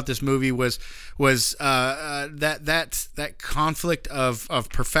liked about this movie was that conflict of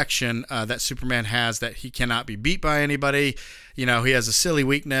perfection that Superman has, that he cannot be beat by anybody. He has a silly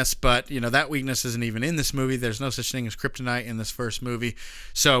weakness, but that weakness isn't even in this movie. There's no such thing as kryptonite in this first movie.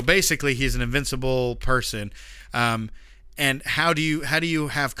 So basically, he's an invincible person. And how do you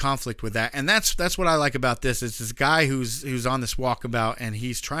have conflict with that? And that's what I like about this. It's this guy who's on this walkabout, and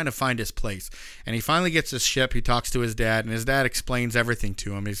he's trying to find his place. And he finally gets his ship. He talks to his dad, and his dad explains everything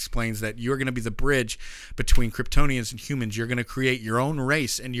to him. He explains that you're going to be the bridge between Kryptonians and humans. You're going to create your own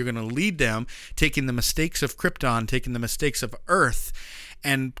race, and you're going to lead them, taking the mistakes of Krypton, taking the mistakes of Earth,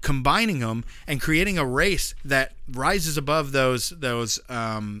 and combining them and creating a race that rises above those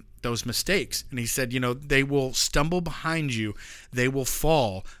mistakes. And he said, they will stumble behind you, they will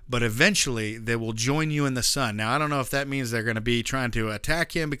fall, but eventually they will join you in the sun. Now, I don't know if that means they're going to be trying to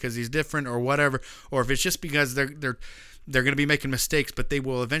attack him because he's different or whatever, or if it's just because they're going to be making mistakes, but they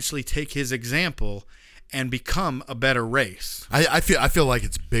will eventually take his example and become a better race. I feel like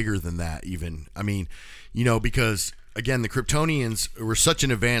it's bigger than that even. I mean, because again, the Kryptonians were such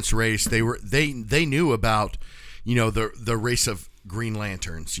an advanced race. They knew about, the race of Green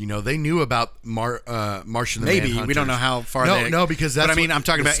Lanterns. They knew about Martian the Maybe Manhunters. We don't know how far. No, because that's. But I'm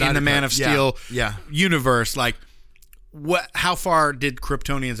talking about in the Man of Steel universe. Like, how far did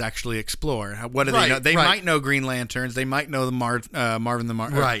Kryptonians actually explore? What do they know? They might know Green Lanterns. They might know the Marvin the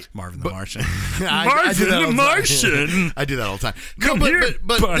Martian. Right, Marvin the Martian. Marvin the Martian. I do that all the time. Come here,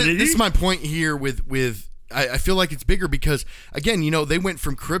 buddy. This is my point here with. I feel like it's bigger because, again, they went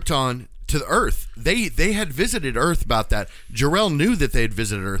from Krypton to the Earth. They had visited Earth about that. Jor-El knew that they had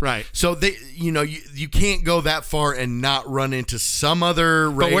visited Earth. Right. So you can't go that far and not run into some other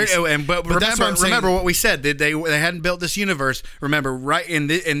race. But remember what we said. They hadn't built this universe. Remember, right in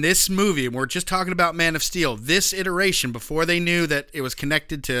this movie, and we're just talking about Man of Steel, this iteration, before they knew that it was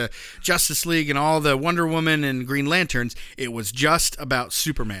connected to Justice League and all the Wonder Woman and Green Lanterns, it was just about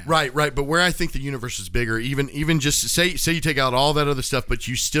Superman. Right. But where I think the universe is bigger, even just say you take out all that other stuff, but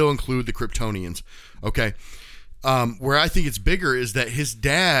you still include the Kryptonians. Okay. Where I think it's bigger is that his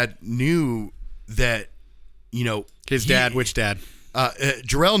dad knew that, his dad, which dad?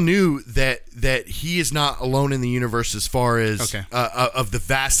 Jor-El knew that he is not alone in the universe as far as of the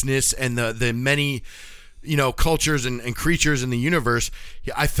vastness and the many, cultures and creatures in the universe.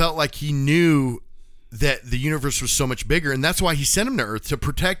 I felt like he knew that the universe was so much bigger, and that's why he sent him to Earth, to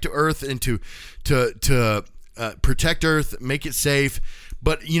protect Earth and to protect Earth, make it safe.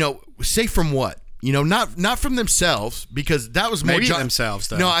 But safe from what? Not from themselves, because that was more themselves.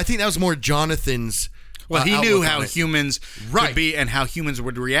 Though. No, I think that was more Jonathan's. Well, he knew how humans could be and how humans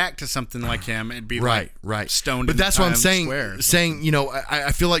would react to something like him. It'd be right. stoned. But that's what I'm saying. Saying,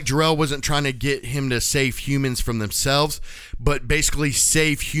 I feel like Jor-El wasn't trying to get him to save humans from themselves, but basically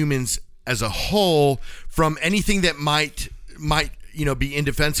save humans as a whole from anything that might be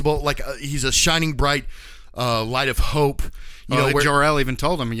indefensible. Like he's a shining bright light of hope Jor-El even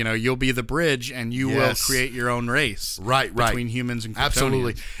told him, you'll be the bridge and you will create your own race. Right. Between humans and Kryptonians.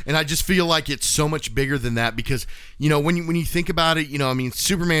 Absolutely. And I just feel like it's so much bigger than that because, when you think about it,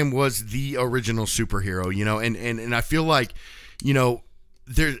 Superman was the original superhero, and I feel like,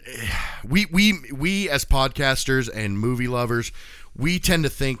 there, we as podcasters and movie lovers, we tend to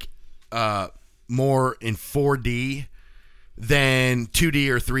think more in 4D than 2D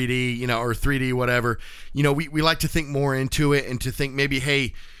or 3D, or 3D, whatever. We like to think more into it and to think maybe,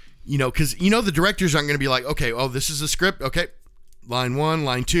 hey, because, the directors aren't going to be like, okay, oh, this is a script. Okay. Line 1,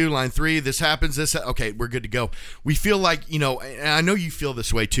 line 2, line 3, this happens, okay, we're good to go. We feel like, and I know you feel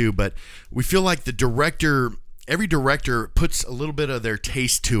this way too, but we feel like every director puts a little bit of their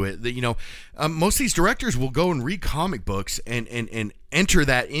taste to it. That most of these directors will go and read comic books and enter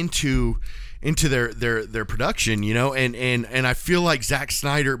that into their production. And I feel like Zack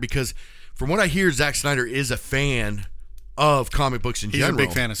Snyder, because from what I hear, Zack Snyder is a fan of comic books in general. He's a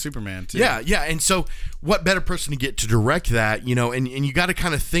big fan of Superman too. Yeah. And so, what better person to get to direct that? And you got to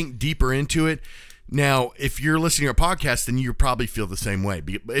kind of think deeper into it. Now, if you're listening to our podcast, then you probably feel the same way.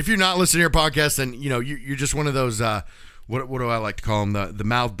 But if you're not listening to our podcast, then you're just one of those what do I like to call them? The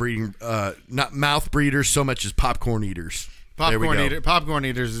mouth breeding, not mouth breeders so much as popcorn eaters. Popcorn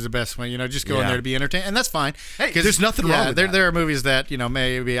eaters is the best one. Just go in there to be entertained, and that's fine. Hey, there's nothing wrong with that. There are movies that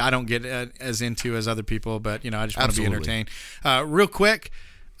maybe I don't get as into as other people, but I just want to be entertained. Real quick.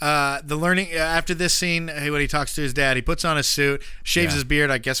 The learning after this scene, when he talks to his dad, he puts on a suit, shaves his beard,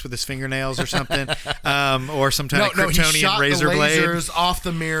 I guess with his fingernails or something, or some kind of Kryptonian razor blade off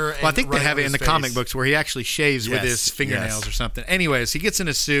the mirror. Well, I think they have it in the comic books where he actually shaves with his fingernails or something. Anyways, he gets in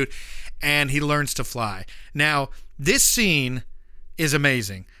a suit and he learns to fly. Now, this scene is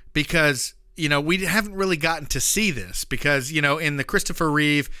amazing because we haven't really gotten to see this because in the Christopher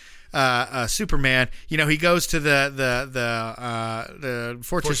Reeve Superman, he goes to the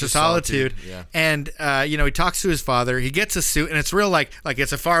Fortress of Solitude, and he talks to his father. He gets a suit, and it's real like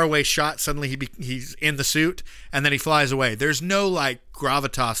it's a faraway shot. Suddenly he's in the suit, and then he flies away. There's no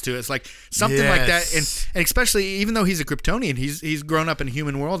gravitas to it. It's like something like that, and especially even though he's a Kryptonian, he's grown up in a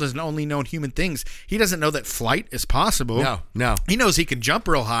human world, has only known human things. He doesn't know that flight is possible. No. He knows he can jump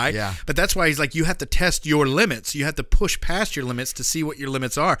real high, but that's why he's like, you have to test your limits. You have to push past your limits to see what your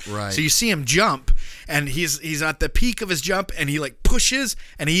limits are. Right. So you see him jump, and he's at the peak of his jump, and he pushes,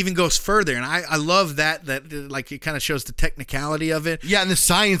 and he even goes further. And I love that it kind of shows the technicality of it. Yeah, and the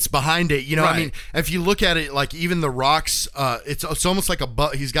science behind it. I mean, if you look at it, even the rocks, it's almost like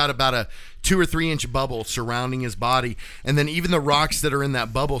he's got about a 2 or 3 inch bubble surrounding his body, and then even the rocks that are in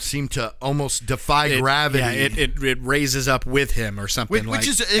that bubble seem to almost defy gravity. Yeah, it raises up with him or something.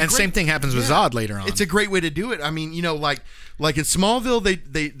 Same thing happens with Zod later on. It's a great way to do it. I mean, like in Smallville,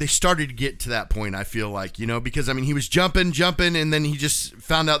 they started to get to that point. I feel like because he was jumping, and then he just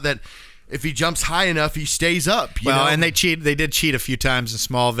found out that if he jumps high enough, he stays up. And they did cheat a few times in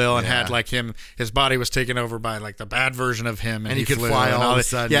Smallville and had his body was taken over by the bad version of him, and he could fly all of a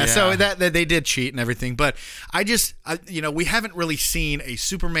sudden. Yeah, so that they did cheat and everything. But we haven't really seen a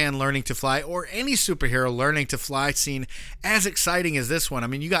Superman learning to fly or any superhero learning to fly scene as exciting as this one. I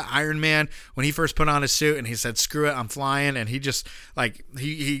mean, you got Iron Man when he first put on his suit and he said, "Screw it, I'm flying," and he just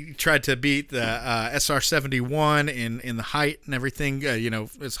he tried to beat the SR-71 in the height and everything.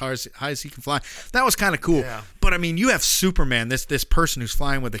 As high as he can fly. That was kind of cool. Yeah. But I mean, you have Superman, this person who's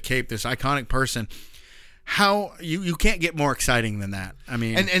flying with a cape, this iconic person. How you can't get more exciting than that. I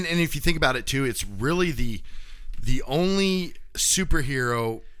mean, and if you think about it too, it's really the only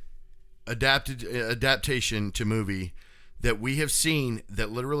superhero adaptation to movie that we have seen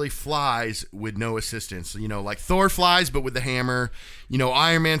that literally flies with no assistance. Like Thor flies but with the hammer.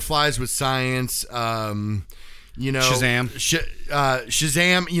 Iron Man flies with science. Shazam.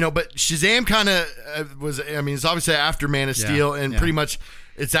 Shazam, but Shazam kind of was, it's obviously after Man of Steel, and pretty much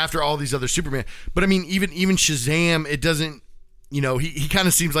it's after all these other Superman. But even Shazam, it doesn't, he kind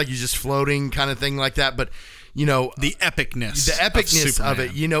of seems like he's just floating kind of thing like that. But, the epicness of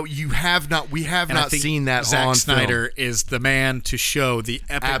it, we have not seen that Zack on Snyder film. Is the man to show the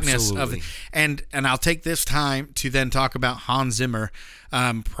epicness of it. And I'll take this time to then talk about Hans Zimmer.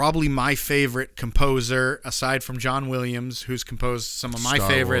 Probably my favorite composer aside from John Williams, who's composed some of my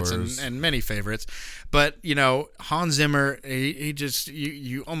favorites and many favorites. But Hans Zimmer, he just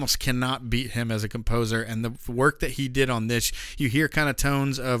you almost cannot beat him as a composer, and the work that he did on this, you hear kind of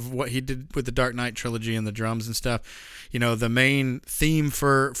tones of what he did with the Dark Knight trilogy and the drums and stuff. The main theme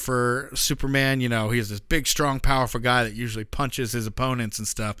for Superman, he's this big, strong, powerful guy that usually punches his opponents and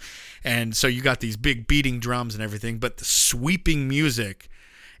stuff. And so you got these big beating drums and everything, but the sweeping music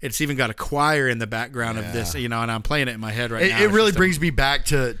It's even got a choir in the background of this, and I'm playing it in my head right now. It really brings me back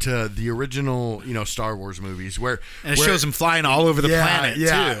to the original, Star Wars movies where it shows them flying all over the planet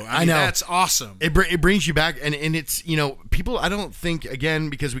too. I know, that's awesome. It brings you back, and it's people. I don't think, again,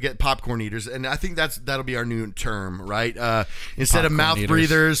 because we get popcorn eaters, and I think that'll be our new term, right? Instead of mouth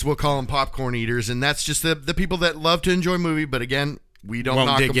breathers, we'll call them popcorn eaters, and that's just the people that love to enjoy a movie, but again, we don't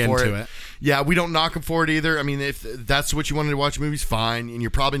knock them for it. Yeah, we don't knock them for it either. I mean, if that's what you wanted to watch movies, fine, and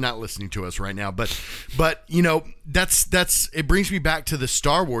you're probably not listening to us right now. But that's it brings me back to the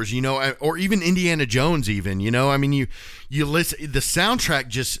Star Wars, or even Indiana Jones, even. I mean, you listen, the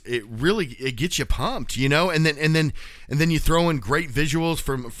soundtrack it gets you pumped, and then you throw in great visuals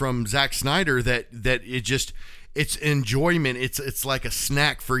from Zack Snyder that it just. It's enjoyment. It's like a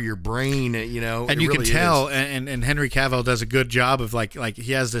snack for your brain, And you can tell, and Henry Cavill does a good job of like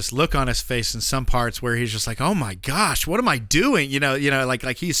he has this look on his face in some parts where he's just like, oh my gosh, what am I doing?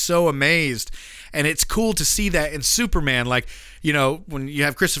 Like he's so amazed, and it's cool to see that in Superman. Like, when you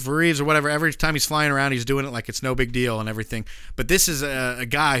have Christopher Reeves or whatever, every time he's flying around, he's doing it like it's no big deal and everything. But this is a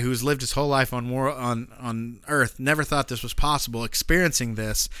guy who's lived his whole life on Earth, never thought this was possible, experiencing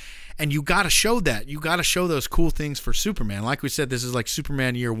this. And you got to show that. You got to show those cool things for Superman. Like we said, this is like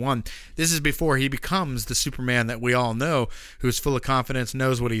Superman year one. This is before he becomes the Superman that we all know, who's full of confidence,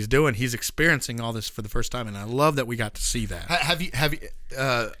 knows what he's doing. He's experiencing all this for the first time, and I love that we got to see that. Have you?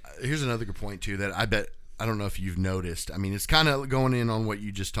 Here's another good point too that I don't know if you've noticed. I mean, it's kind of going in on what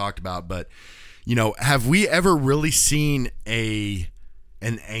you just talked about, but have we ever really seen an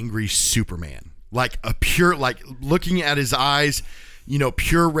angry Superman, like a pure, like looking at his eyes?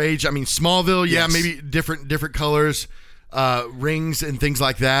 Pure rage. I mean, Smallville, yes. Maybe different colors, rings and things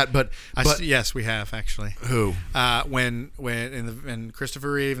like that. But yes, we have actually. Who? When in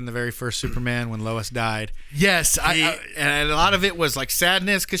Christopher Reeve in the very first Superman, when Lois died. Yes, and a lot of it was like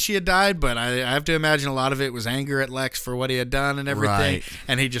sadness because she had died, but I have to imagine a lot of it was anger at Lex for what he had done and everything. Right.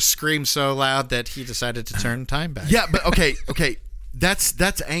 And he just screamed so loud that he decided to turn time back. Yeah, but okay,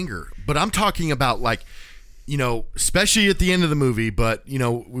 that's anger. But I'm talking about like. Especially at the end of the movie, but we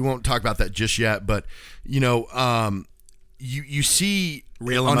won't talk about that just yet. But you see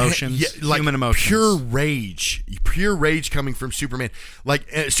real emotions, human emotions, pure rage coming from Superman. Like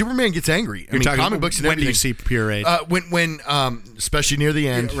Superman gets angry. I mean, comic books and everything. When do you see pure rage? When especially near the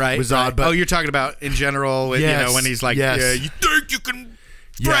end, right? Was odd. But you're talking about in general, with, when he's like, yeah, you think you can.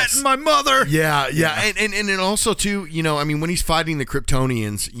 Threaten my mother. Yeah. And also too, I mean, when he's fighting the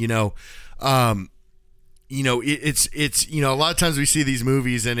Kryptonians, it's a lot of times we see these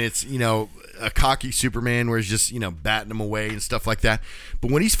movies and it's a cocky Superman where he's just batting them away and stuff like that.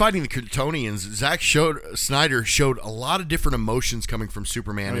 But when he's fighting the Kryptonians, Snyder showed a lot of different emotions coming from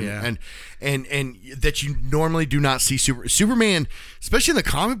Superman, and that you normally do not see Superman, especially in the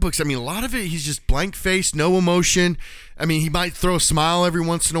comic books. I mean, a lot of it he's just blank faced, no emotion. I mean, he might throw a smile every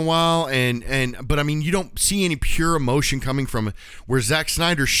once in a while, but I mean, you don't see any pure emotion coming from it. Where Zack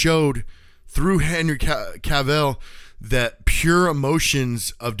Snyder showed. Through Henry Cavill, that pure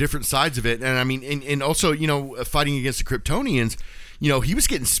emotions of different sides of it, and I mean, and also fighting against the Kryptonians, he was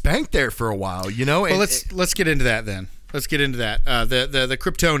getting spanked there for a while, Well, let's get into that then. Let's get into that. The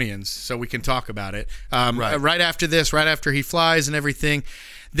Kryptonians, so we can talk about it. Right after this, right after he flies and everything,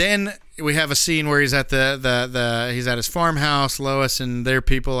 then we have a scene where he's at he's at his farmhouse. Lois and their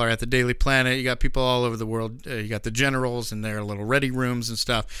people are at the Daily Planet. You got people all over the world. You got the generals in their little ready rooms and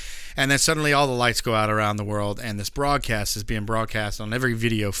stuff. And then suddenly all the lights go out around the world, and this broadcast is being broadcast on every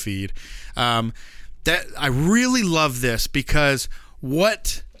video feed. That I really love this because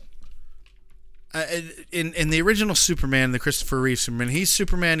what in the original Superman, the Christopher Reeve Superman, he's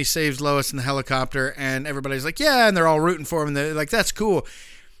Superman. He saves Lois in the helicopter, and everybody's like, yeah, and they're all rooting for him. And they're like, that's cool.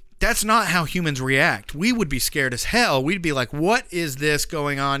 That's not how humans react. We would be scared as hell. We'd be like, what is this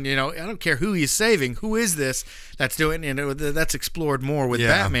going on? I don't care who he's saving. Who is this that's doing? That's explored more with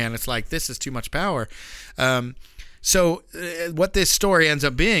Batman. It's like, this is too much power. So what this story ends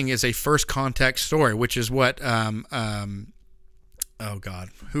up being is a first contact story, which is what, oh God,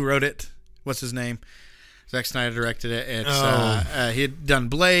 who wrote it? What's his name? Zack Snyder directed it. It's he had done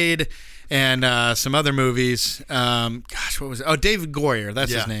Blade and some other movies. Gosh, what was it? Oh, David Goyer.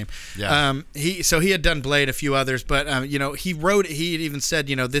 That's his name. Yeah. He had done Blade, a few others, but he wrote. He had even said,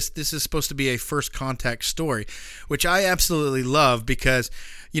 this is supposed to be a first contact story, which I absolutely love because.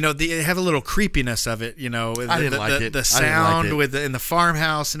 They have a little creepiness of it. I didn't like it. The sound in the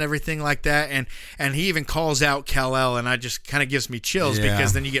farmhouse and everything like that, and he even calls out Kal-El, and I just kind of gives me chills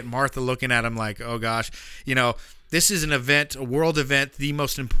because then you get Martha looking at him like, oh gosh, This is an event, a world event, the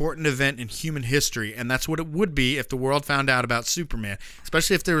most important event in human history, and that's what it would be if the world found out about Superman,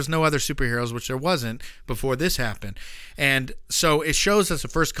 especially if there was no other superheroes, which there wasn't before this happened. And so it shows us a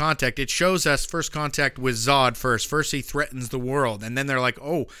first contact. It shows us first contact with Zod first. First he threatens the world, and then they're like,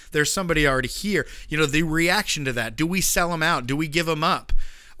 oh, there's somebody already here. The reaction to that. Do we sell him out? Do we give him up?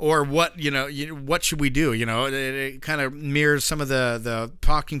 Or what, what should we do? It kind of mirrors some of the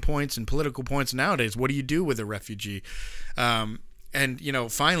talking points and political points nowadays. What do you do with a refugee?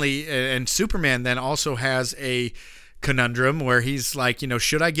 Finally, and Superman then also has a conundrum where he's like,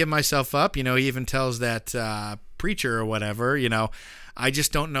 should I give myself up? He even tells that preacher or whatever, I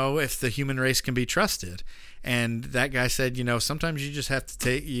just don't know if the human race can be trusted. And that guy said, sometimes you just have to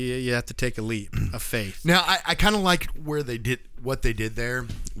take take a leap of faith. Now, I kind of liked what they did there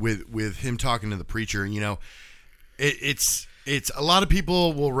with him talking to the preacher. It's a lot of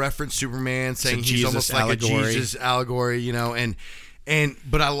people will reference Superman saying he's Jesus almost allegory. like a Jesus allegory,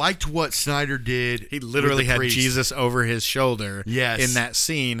 but I liked what Snyder did. He literally had priest. Jesus over his shoulder yes. in that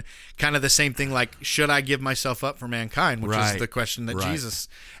scene. Kind of the same thing like, should I give myself up for mankind? Which is the question that Jesus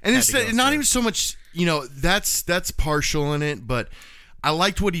and had it's to go not through. even so much, that's partial in it, but I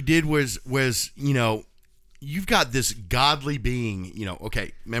liked what he did was you've got this godly being,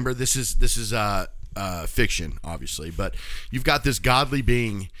 okay, remember this is fiction, obviously, but you've got this godly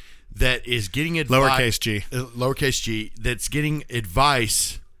being that is getting advice, lowercase g, that's getting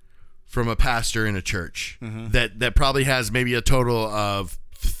advice from a pastor in a church that probably has maybe a total of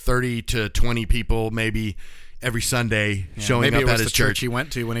 30 to 20 people, maybe every Sunday showing up at his church he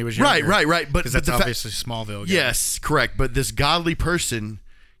went to when he was younger. Right. Because that's obviously Smallville. Guy. Yes, correct. But this godly person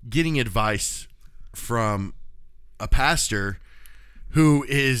getting advice from a pastor who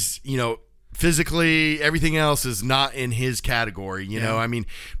is, physically, everything else is not in his category, I mean,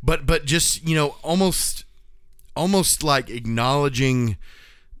 but just, almost like acknowledging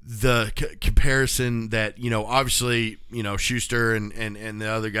the comparison that, obviously, Schuster and the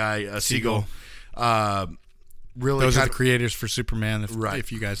other guy, Siegel, really those are the creators for Superman,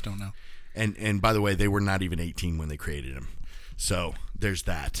 if you guys don't know. And by the way, they were not even 18 when they created him. So there's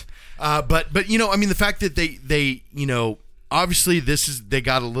that. But the fact that they obviously they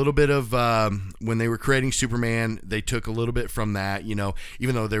got a little bit of when they were creating Superman, they took a little bit from that,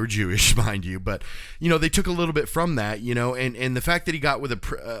 even though they were Jewish, mind you, but they took a little bit from that, and the fact that he got with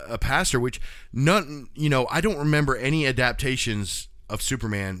a pastor, which I don't remember any adaptations of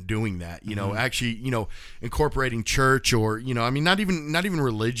Superman doing that, actually, incorporating church or, not even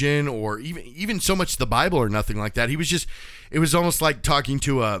religion or even so much the Bible or nothing like that. It was almost like talking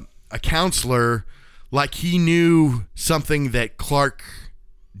to a counselor, like he knew something that Clark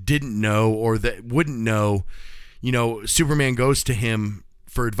didn't know or that wouldn't know. Superman goes to him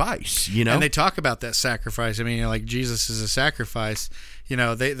for advice, And they talk about that sacrifice. I mean, like Jesus is a sacrifice.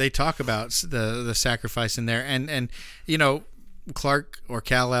 They talk about the sacrifice in there. And Clark or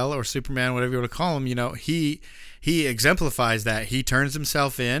Kal-El or Superman, whatever you want to call him, he exemplifies that. He turns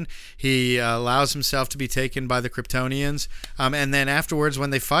himself in. He allows himself to be taken by the Kryptonians. And then afterwards, when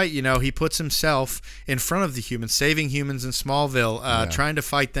they fight, he puts himself in front of the humans, saving humans in Smallville, trying to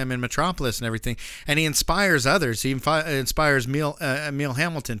fight them in Metropolis and everything. And he inspires others. He inspires Emil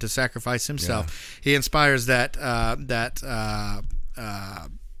Hamilton to sacrifice himself. Yeah. He inspires that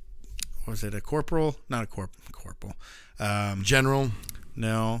was it a corporal? Not a corporal. General?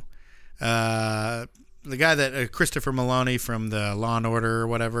 No. The guy that Christopher Maloney from the Law and Order or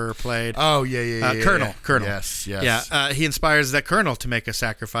whatever played. Oh, yeah. Colonel. Yes. Yeah, he inspires that colonel to make a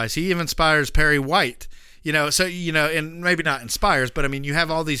sacrifice. He even inspires Perry White. And maybe not inspires, but I mean, you have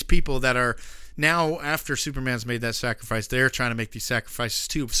all these people that are now, after Superman's made that sacrifice, they're trying to make these sacrifices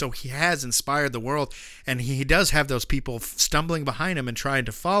too. So he has inspired the world, and he does have those people stumbling behind him and trying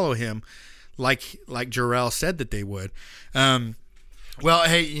to follow him, like Jor-El said that they would. Well,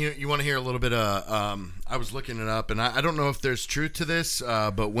 hey, you want to hear a little bit of, I was looking it up, and I don't know if there's truth to this,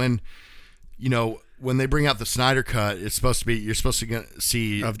 but when they bring out the Snyder cut, you're supposed to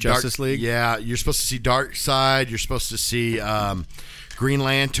see of Justice League. Yeah, you're supposed to see Darkseid, you're supposed to see Green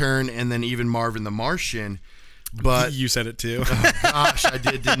Lantern, and then even Marvin the Martian. But you said it too. Oh, gosh, I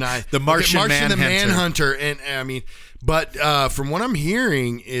did, didn't I? The Martian the Manhunter, and I mean, but from what I'm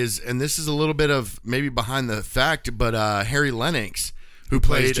hearing is, and this is a little bit of maybe behind the fact, but Harry Lennox, who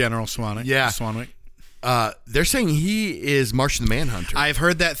plays General Swanwick. Yeah. Swanwick. They're saying he is Martian the Manhunter. I've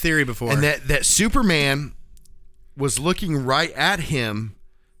heard that theory before. And that Superman was looking right at him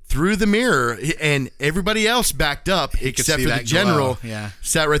through the mirror, and everybody else backed up except see for the that general. glow, yeah.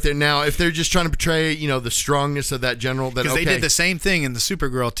 Sat right there. Now, if they're just trying to portray, the strongness of that general, then Because okay. they did the same thing in the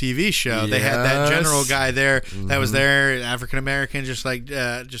Supergirl TV show. They had that general guy there that was there, African American, just like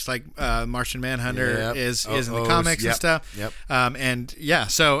Martian Manhunter is in the comics and stuff. Yep. And yeah,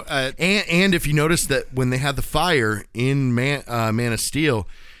 so and if you notice that when they had the fire in Man of Steel,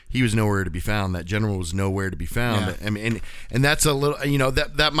 he was nowhere to be found. That general was nowhere to be found. Yeah. I mean, and that's a little,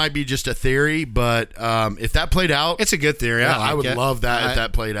 that might be just a theory, but if that played out, it's a good theory. I would love that if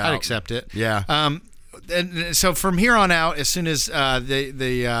that played out. I'd accept it. Yeah. And so from here on out, as soon as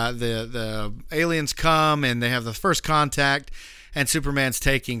the aliens come and they have the first contact, and Superman's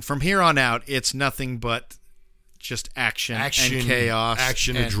taking, from here on out, it's nothing but just action and chaos,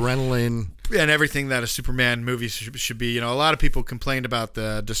 adrenaline, and everything that a Superman movie should be. A lot of people complained about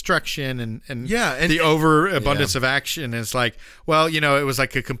the destruction and the overabundance of action. It's like, well, it was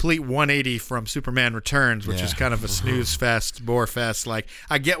like a complete 180 from Superman Returns, which is kind of a snooze fest, bore fest. Like,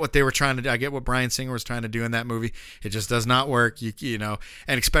 I get what they were trying to do. I get what Bryan Singer was trying to do in that movie. It just does not work. You know,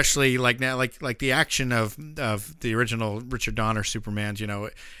 and especially like now, like the action of the original Richard Donner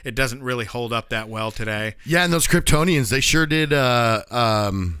Supermans. It doesn't really hold up that well today. Yeah, and those Kryptonians, they sure did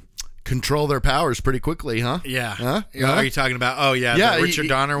control their powers pretty quickly, huh? Yeah. Huh? Are you talking about? Oh, yeah, the Richard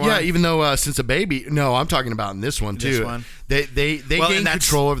Donner one. Yeah, even though since a baby. No, I'm talking about in this one too. This one. They gain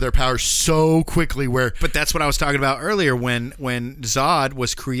control of their powers so quickly. But that's what I was talking about earlier when Zod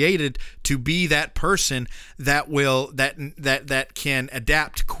was created to be that person that can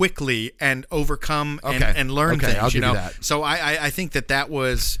adapt quickly and overcome and learn things. I'll give you that. So I think that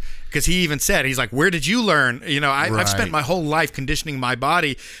was. Because he even said, he's like, where did you learn? I've spent my whole life conditioning my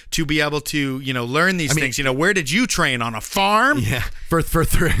body to be able to, learn these things. Where did you train? On a farm? Yeah. For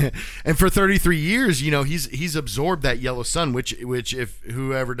 33 years, he's absorbed that yellow sun, which if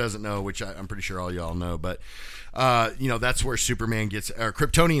whoever doesn't know, which I'm pretty sure all y'all know, but that's where Superman gets, or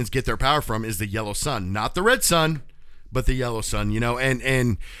Kryptonians get their power from, is the yellow sun, not the red sun, but the yellow sun.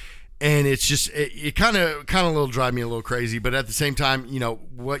 And it's just it kind of will drive me a little crazy, but at the same time,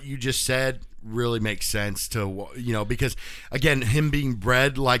 what you just said really makes sense to because again, him being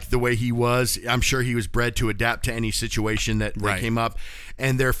bred like the way he was, I'm sure he was bred to adapt to any situation that came up,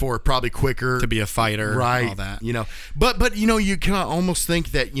 and therefore probably quicker to be a fighter, right? All that, But you can almost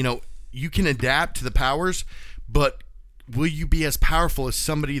think that you can adapt to the powers, but will you be as powerful as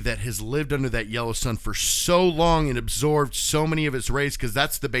somebody that has lived under that yellow sun for so long and absorbed so many of its rays? Because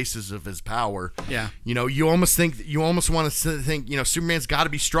that's the basis of his power. Yeah. You almost want to think, Superman's got to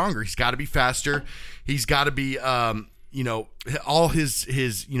be stronger. He's got to be faster. He's got to be, all his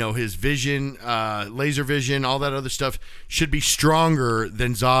vision, laser vision, all that other stuff should be stronger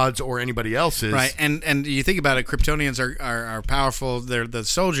than Zod's or anybody else's. Right. And you think about it, Kryptonians are powerful. They're the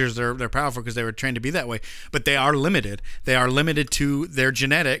soldiers. They're powerful because they were trained to be that way. But they are limited. They are limited to their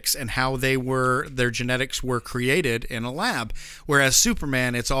genetics and how their genetics were created in a lab. Whereas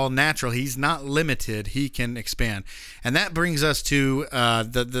Superman, it's all natural. He's not limited. He can expand. And that brings us to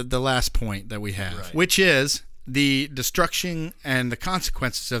the last point that we have, which is the destruction and the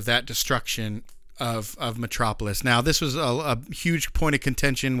consequences of that destruction of Metropolis. Now, this was a huge point of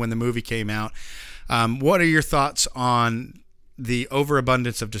contention when the movie came out. What are your thoughts on the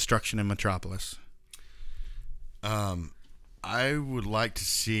overabundance of destruction in Metropolis? I would like to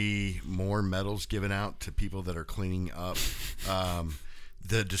see more medals given out to people that are cleaning up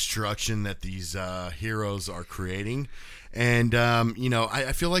the destruction that these heroes are creating. And,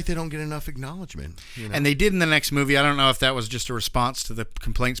 I feel like they don't get enough acknowledgement. And they did in the next movie. I don't know if that was just a response to the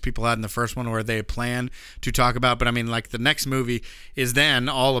complaints people had in the first one, or they had planned to talk about. But, the next movie is then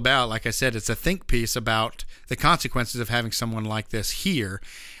all about, like I said, it's a think piece about the consequences of having someone like this here.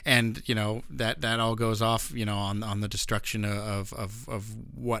 And, that all goes off, on the destruction of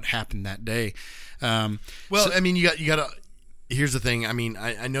what happened that day. You got to... Here's the thing.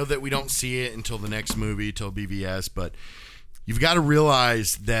 I know that we don't see it until the next movie, till BVS, but you've got to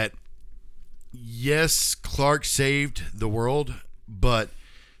realize that, yes, Clark saved the world, but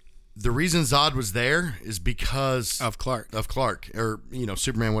the reason Zod was there is because of Clark, or,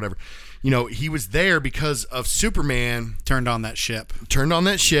 Superman, whatever. He was there because of Superman. Turned on that ship,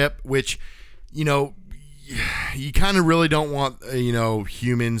 which, you kind of really don't want,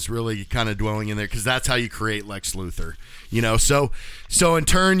 humans really kind of dwelling in there, because that's how you create Lex Luthor, So in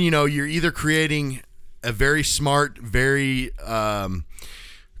turn, you're either creating a very smart, very Lex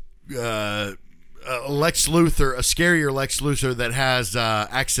Luthor, a scarier Lex Luthor that has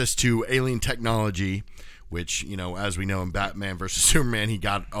access to alien technology, which, as we know in Batman versus Superman, he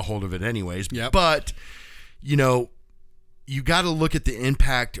got a hold of it anyways. Yep. But, you got to look at the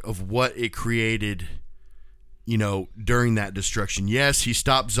impact of what it created, during that destruction. Yes, he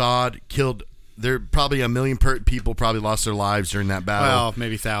stopped Zod, killed. There probably a million people probably lost their lives during that battle. Well,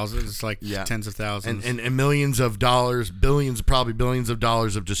 maybe thousands, like tens of thousands, and millions of dollars, billions of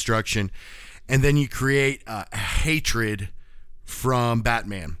dollars of destruction, and then you create a hatred from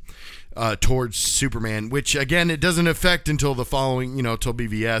Batman towards Superman, which again it doesn't affect until the following, till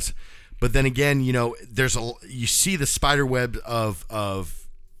BVS. But then again, you see the spider web of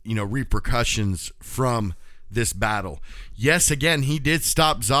repercussions from this battle. Yes, again, he did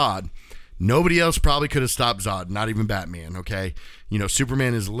stop Zod. Nobody else probably could have stopped Zod, not even Batman, okay?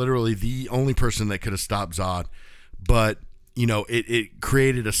 Superman is literally the only person that could have stopped Zod. But, it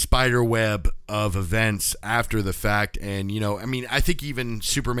created a spider web of events after the fact. And, I think even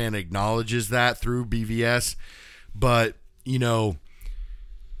Superman acknowledges that through BVS. But,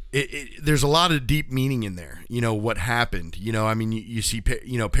 there's a lot of deep meaning in there, what happened. You see,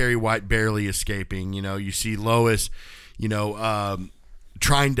 Perry White barely escaping. You see Lois,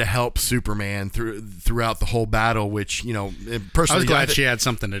 trying to help Superman throughout the whole battle, which, personally, I was glad she had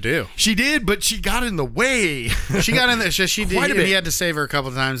something to do. She did, but she got in the way. She got in there. She did. And he had to save her a couple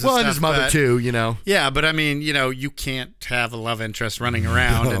of times. And his mother too, Yeah, but I mean, you can't have a love interest running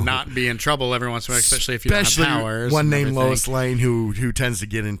around and not be in trouble every once in a while, especially if you don't have powers. One named Lois Lane who tends to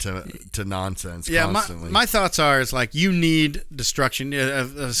get into nonsense constantly. My thoughts are you need destruction.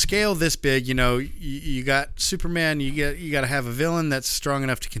 A scale this big, you got Superman. You got to have a villain that's strong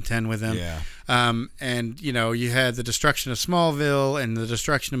enough to contend with him. Yeah. And you had the destruction of Smallville and the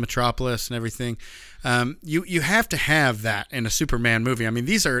destruction of Metropolis and everything. You have to have that in a Superman movie. I mean,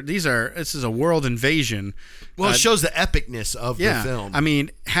 this is a world invasion. Well, it shows the epicness of the film. I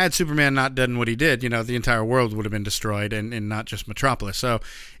mean, had Superman not done what he did, the entire world would have been destroyed, and not just Metropolis. So,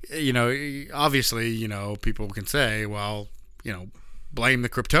 obviously, people can say, well, blame the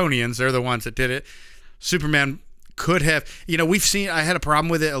Kryptonians. They're the ones that did it. Superman could have, we've seen, I had a problem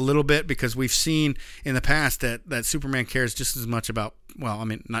with it a little bit because we've seen in the past that Superman cares just as much about, well, I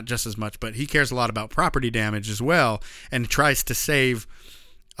mean, not just as much, but he cares a lot about property damage as well and tries to save,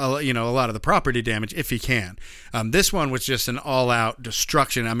 a lot of the property damage if he can. This one was just an all-out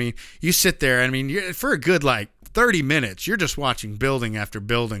destruction. I mean, you sit there, for a good, 30 minutes, you're just watching building after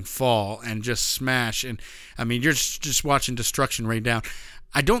building fall and just smash. And, you're just watching destruction rain down.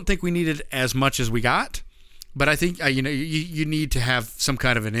 I don't think we needed as much as we got. But I think, you need to have some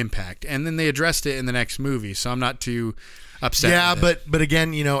kind of an impact. And then they addressed it in the next movie, so I'm not too upset. Yeah, but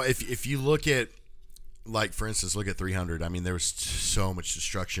again, if you look at, for instance, look at 300. There was so much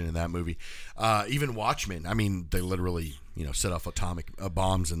destruction in that movie. Even Watchmen, they literally, set off atomic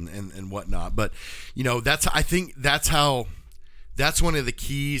bombs and whatnot. But, I think that's one of the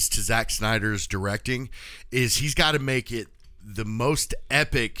keys to Zack Snyder's directing is he's got to make it the most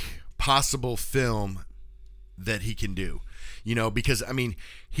epic possible film that he can do, because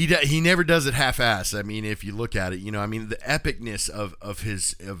he never does it half-ass. If you look at it, the epicness of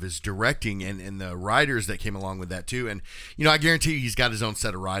his directing and the writers that came along with that too. And I guarantee you he's got his own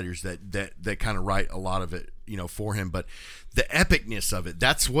set of writers that kind of write a lot of it for him. But the epicness of it,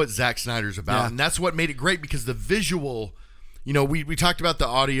 that's what Zack Snyder's about, and that's what made it great because the visual. We talked about the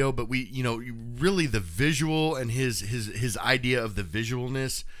audio, but really the visual and his idea of the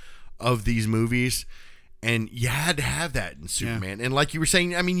visualness of these movies. And you had to have that in Superman. Yeah. And like you were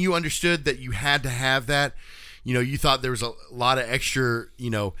saying, you understood that you had to have that. You thought there was a lot of extra,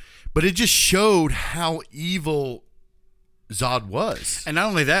 but it just showed how evil Zod was. And not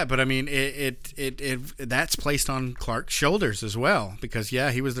only that, but that's placed on Clark's shoulders as well. Because,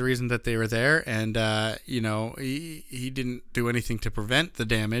 he was the reason that they were there. And, he didn't do anything to prevent the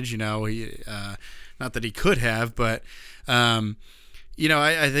damage. Not that he could have, but...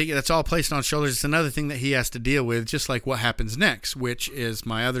 I think that's all placed on shoulders. It's another thing that he has to deal with, just like what happens next, which is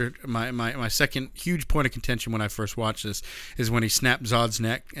my second huge point of contention when I first watched this, is when he snapped Zod's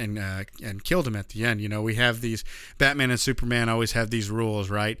neck and killed him at the end. We have these, Batman and Superman always have these rules,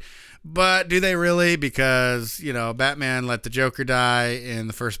 right? But do they really? Because, Batman let the Joker die in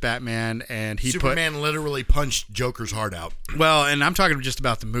the first Batman, and Superman literally punched Joker's heart out. Well, and I'm talking just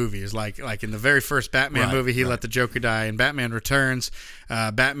about the movies. Like in the very first Batman movie, he let the Joker die. In Batman Returns,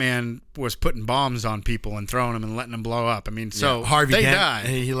 Batman was putting bombs on people and throwing them and letting them blow up. Harvey they Dent, died.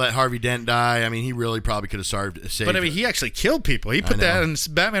 He let Harvey Dent die. He really probably could have saved. But he actually killed people. He put that in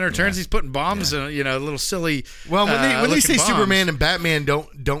Batman Returns. He's putting bombs in, little silly. Well, when they say bombs. Superman and Batman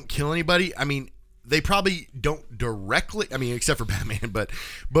don't kill anybody, they probably don't directly. I mean, except for Batman, but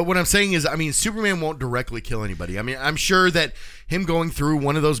what I'm saying is, I mean, Superman won't directly kill anybody. I mean, I'm sure that him going through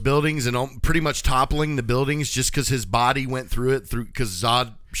one of those buildings and pretty much toppling the buildings just because his body went through it, because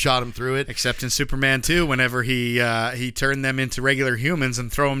Zod shot him through it. Except in Superman 2, whenever he turned them into regular humans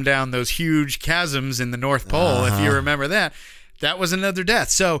and throw them down those huge chasms in the North Pole, if you remember that. That was another death.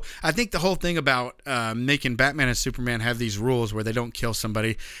 So I think the whole thing about making Batman and Superman have these rules where they don't kill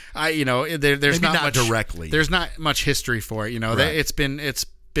somebody, there's Maybe not much directly. There's not much history for it. Right. It's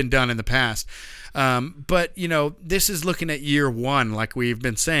been done in the past. But this is looking at year one, like we've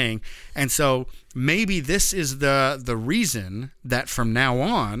been saying, and so maybe this is the reason that from now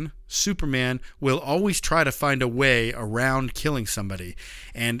on, Superman will always try to find a way around killing somebody.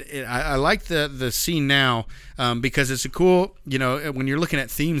 And I like the scene now because it's a cool, when you're looking at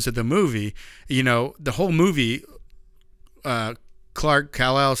themes of the movie, the whole movie, Clark,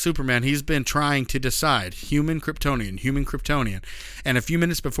 Kal-El, Superman, he's been trying to decide human Kryptonian. And a few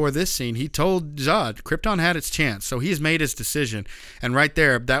minutes before this scene, he told Zod Krypton had its chance. So he's made his decision. And right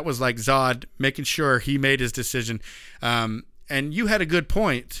there, that was like Zod making sure he made his decision. And you had a good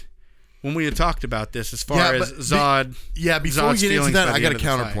point when we had talked about this as far as Zod. Before Zod's we get into that, I got a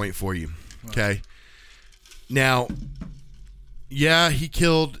counterpoint fight for you. Okay. Now, he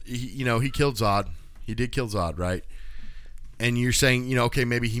killed Zod. He did kill Zod, right? And you're saying, okay,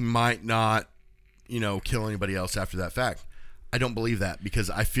 maybe he might not, kill anybody else after that fact. I don't believe that,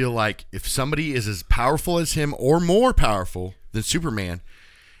 because I feel like if somebody is as powerful as him or more powerful than Superman,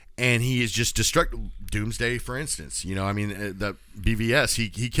 and he is just destructive, Doomsday, for instance, the BVS,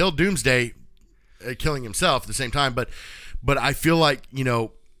 he killed Doomsday, killing himself at the same time. But I feel like,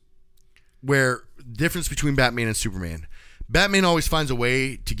 where the difference between Batman and Superman, Batman always finds a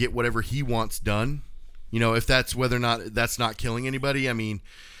way to get whatever he wants done. If that's whether or not that's not killing anybody,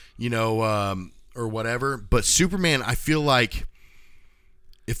 or whatever. But Superman, I feel like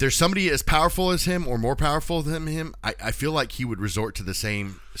if there's somebody as powerful as him or more powerful than him, I feel like he would resort to the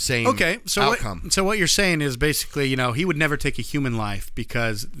same outcome. So what you're saying is basically, he would never take a human life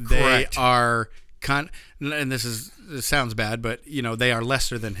because they are and this sounds bad, but they are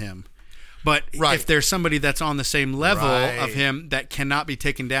lesser than him. But if there's somebody that's on the same level of him that cannot be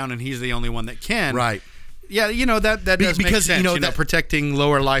taken down and he's the only one that can. Right. Yeah, that does make sense. Protecting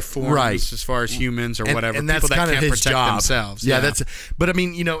lower life forms as far as humans or whatever. And that's people that kind can't of his protect job. themselves. Yeah, but I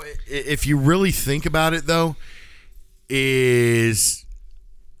mean, if you really think about it though, that's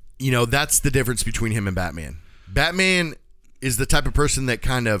the difference between him and Batman. Batman is the type of person that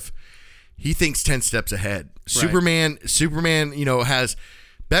kind of, he thinks 10 steps ahead. Right. Superman, has...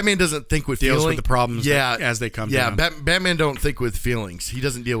 Batman doesn't think with deals feelings. with the problems as they come down. Batman don't think with feelings. He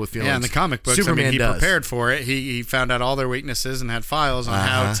doesn't deal with feelings. Yeah, in the comic books, Superman he does. Prepared for it. He found out all their weaknesses and had files on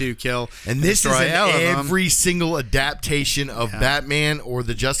how to kill and this is in every single adaptation of Batman or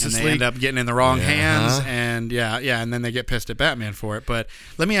the Justice League. And they end up getting in the wrong hands, and and then they get pissed at Batman for it. But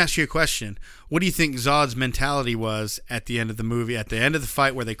let me ask you a question. What do you think Zod's mentality was at the end of the movie, at the end of the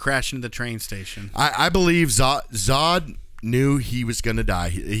fight where they crash into the train station? I believe Zod knew he was going to die.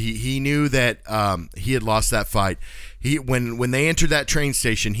 He knew that he had lost that fight. When they entered that train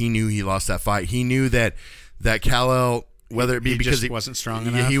station, he knew he lost that fight. He knew that Kal-El, whether it be because he wasn't strong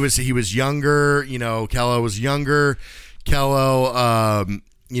enough. He was younger. Kal-El was younger. Kal-El,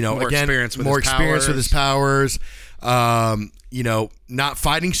 more again, experience with his powers. Not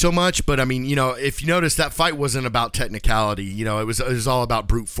fighting so much, but I mean, if you notice, that fight wasn't about technicality. It was all about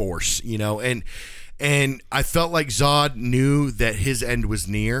brute force. And I felt like Zod knew that his end was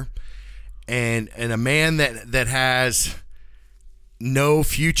near, and a man that has no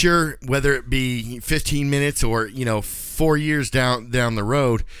future, whether it be 15 minutes or 4 years down the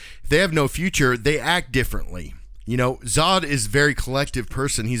road, if they have no future, they act differently. Zod is a very collective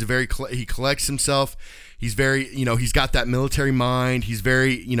person. He collects himself. He's very he's got that military mind. He's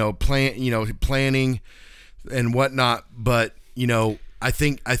very planning and whatnot. But I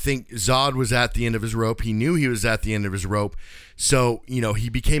think Zod was at the end of his rope. He knew he was at the end of his rope. So, he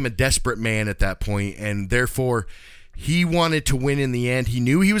became a desperate man at that point, and therefore he wanted to win in the end. He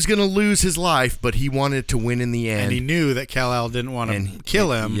knew he was going to lose his life, but he wanted to win in the end. And he knew that Kal-El didn't want to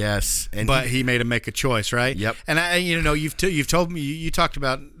kill him. Yes, but he made him make a choice, right? Yep. And you've told me, you talked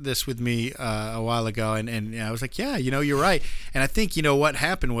about this with me a while ago, and I was like, yeah, you're right. And I think what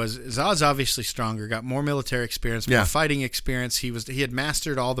happened was Zod's obviously stronger, got more military experience, more fighting experience. He had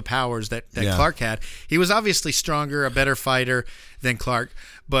mastered all the powers that Clark had. He was obviously stronger, a better fighter than Clark.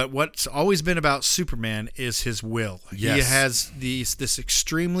 But what's always been about Superman is his will. Yes. He has this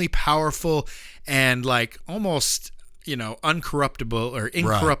extremely powerful and like almost uncorruptible or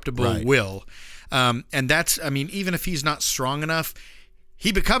incorruptible Right. will. And that's, I mean, even if he's not strong enough,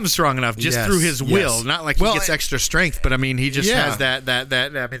 he becomes strong enough just Yes, through his will. yes. Not like he gets extra strength, but I mean, he just Yeah. has that.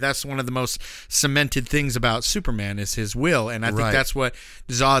 I mean, that's one of the most cemented things about Superman is his will, and I think Right. that's what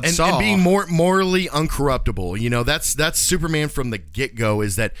Zod saw. And being morally uncorruptible. That's Superman from the get-go,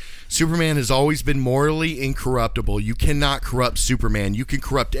 is that Superman has always been morally incorruptible. You cannot corrupt Superman. You can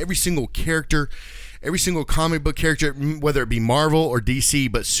corrupt every single character, every single comic book character, whether it be Marvel or DC,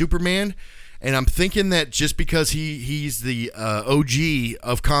 but Superman. And I'm thinking that just because he's the OG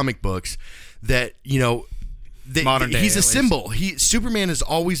of comic books, that Modern day, he's a at least. symbol. Superman has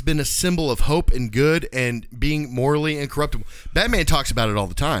always been a symbol of hope and good and being morally incorruptible. Batman talks about it all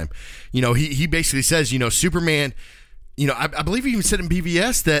the time. He basically says, Superman. I believe he even said in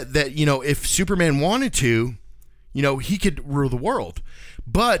BVS that if Superman wanted to, he could rule the world.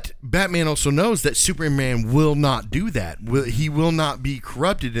 But Batman also knows that Superman will not do that. He will not be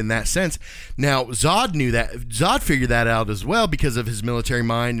corrupted in that sense. Now, Zod knew that. Zod figured that out as well because of his military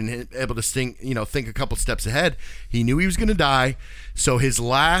mind and able to think a couple steps ahead. He knew he was going to die, so his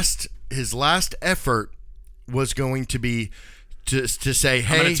last effort was going to be to say,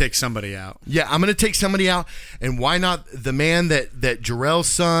 "Hey, I'm going to take somebody out." Yeah, I'm going to take somebody out, and why not the man that Jor-El's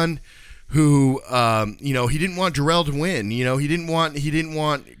son? Who he didn't want Jor-El to win. He didn't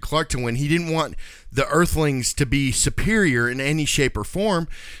want Clark to win. He didn't want the Earthlings to be superior in any shape or form.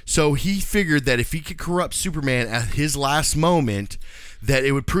 So he figured that if he could corrupt Superman at his last moment, that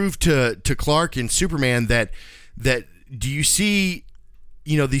it would prove to Clark and Superman that do you see,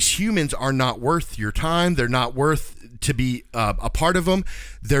 these humans are not worth your time. They're not worth to be a part of them.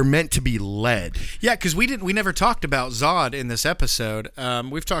 They're meant to be led. Yeah, because we never talked about Zod in this episode.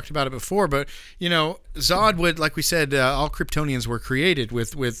 We've talked about it before, but Zod would, like we said, all Kryptonians were created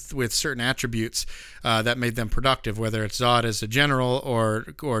with certain attributes that made them productive. Whether it's Zod as a general or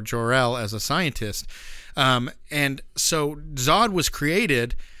Jor-El as a scientist, and so Zod was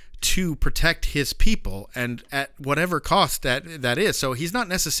created to protect his people, and at whatever cost that is. So he's not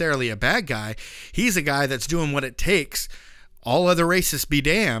necessarily a bad guy. He's a guy that's doing what it takes, all other races be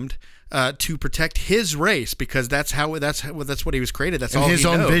damned, to protect his race, because that's what he was created. That's and all his he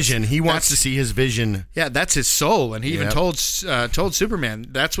own knows. vision. He wants to see his vision. Yeah, that's his soul, and he even told Superman,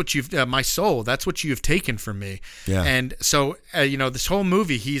 "That's what you've my soul. That's what you've taken from me." Yeah. And so this whole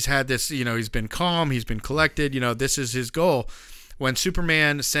movie, he's had this. He's been calm. He's been collected. This is his goal. When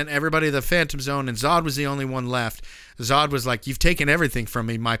Superman sent everybody to the Phantom Zone and Zod was the only one left, Zod was like, "You've taken everything from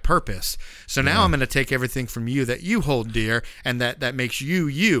me, my purpose. So now I'm going to take everything from you that you hold dear, and that makes you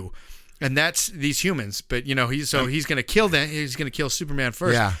you." And that's these humans. But he's going to kill them. He's going to kill Superman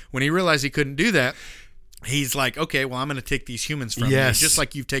first. Yeah. When he realized he couldn't do that, he's like, "Okay, well, I'm going to take these humans from you, just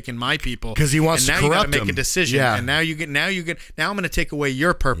like you've taken my people." Because he wants to corrupt them. Now you got to make a decision. Yeah. And now I'm going to take away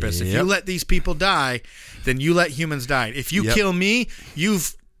your purpose. If you Yep. let these people die, then you let humans die. If you kill me,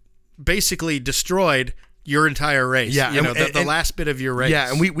 you've basically destroyed your entire race. Yeah, the last bit of your race. Yeah,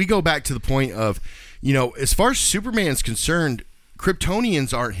 and we go back to the point of, as far as Superman's concerned,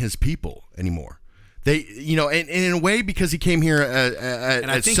 Kryptonians aren't his people anymore. They, and in a way, because he came here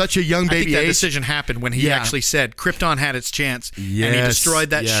at such a young baby I think that age. decision happened when he actually said Krypton had its chance, and he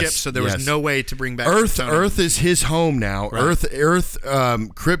destroyed that ship, so there was no way to bring back Earth. Kryptonians. Earth is his home now. Right. Earth.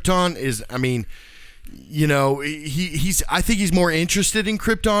 Krypton is. I mean, he's. I think he's more interested in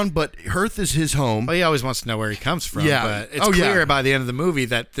Krypton, but Earth is his home. Well, he always wants to know where he comes from. Yeah. But it's clear by the end of the movie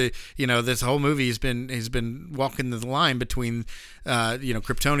that this whole movie he's been walking the line between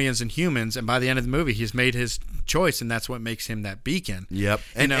Kryptonians and humans, and by the end of the movie he's made his choice, and that's what makes him that beacon. Yep.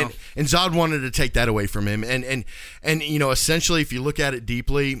 And Zod wanted to take that away from him, and essentially, if you look at it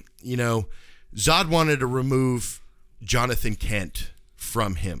deeply, Zod wanted to remove Jonathan Kent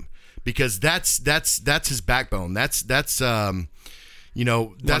from him, because that's his backbone. That's Wanted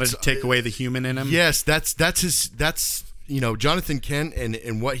to take away the human in him. Yes, that's Jonathan Kent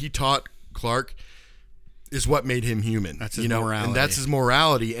and what he taught Clark is what made him human. That's his morality. And that's his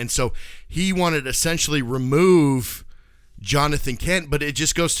morality. And so he wanted to essentially remove Jonathan Kent, but it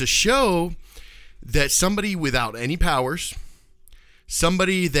just goes to show that somebody without any powers,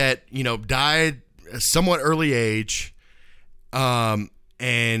 somebody that, died at a somewhat early age, but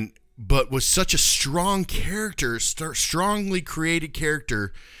was such a strong character, strongly created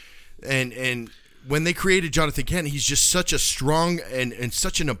character, and when they created Jonathan Kent, he's just such a strong and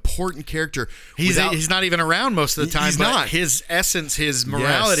such an important character. He's not even around most of the time. He's but not. His essence, his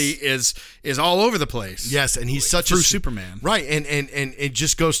morality is all over the place. Yes, and he's such through Superman. Right, and it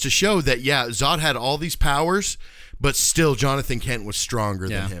just goes to show that Zod had all these powers, but still Jonathan Kent was stronger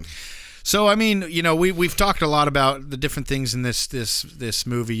than him. So I mean, we've talked a lot about the different things in this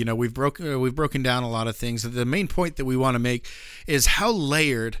movie. We've broken down a lot of things. The main point that we want to make is how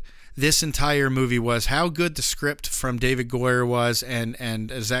layered this entire movie was, how good the script from David Goyer was,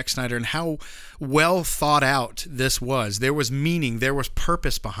 and Zack Snyder, and how well thought out this was. There was meaning, there was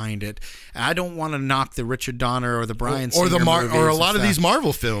purpose behind it. I don't want to knock the Richard Donner or the Brian Singer movies or a lot of these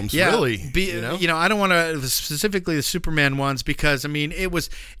Marvel films. Yeah, really. I don't want to, specifically the Superman ones, because I mean it was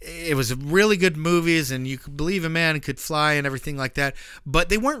really good movies, and you could believe a man could fly and everything like that, but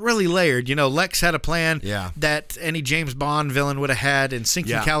they weren't really layered. Lex had a plan that any James Bond villain would have had in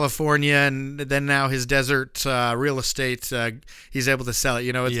Sinking California, and then now his desert real estate, he's able to sell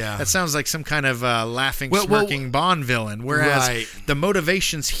it. That sounds like some kind of laughing, smirking Bond villain, whereas the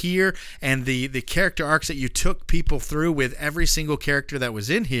motivations here and the character arcs that you took people through with every single character that was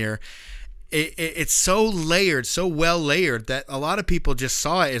in here, it's so layered, so well layered, that a lot of people just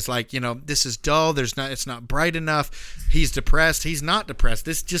saw it as like, this is dull. It's not bright enough. He's depressed. He's not depressed.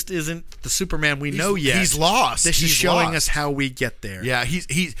 This just isn't the Superman we know yet. He's lost. This is showing us how we get there. Yeah,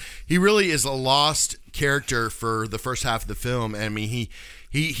 he really is a lost character for the first half of the film. I mean,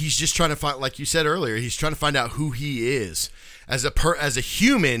 he's just trying to find, like you said earlier, he's trying to find out who he is as a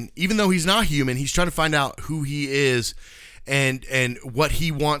human. Even though he's not human, he's trying to find out who he is. And what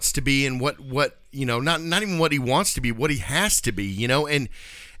he wants to be, and what not even what he wants to be, what he has to be, and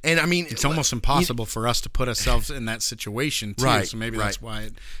I mean, it's almost impossible for us to put ourselves in that situation too. Right, so maybe that's why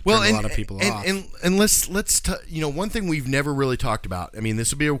it turned a lot of people off. And let's one thing we've never really talked about. I mean,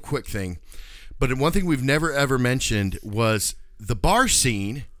 this will be a quick thing, but one thing we've never ever mentioned was the bar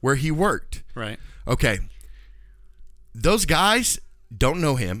scene where he worked. Right. Okay. Those guys don't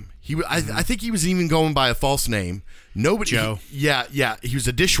know him. I think he was even going by a false name. Nobody. Joe. He was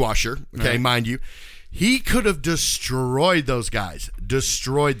a dishwasher. Okay, mind you, he could have destroyed those guys,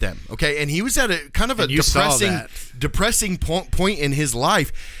 destroyed them. Okay, and he was at a kind of a depressing point in his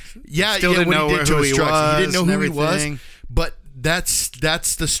life. Yeah, Still didn't know who he was. He didn't know who he was. But that's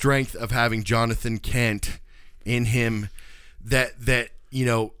the strength of having Jonathan Kent in him. That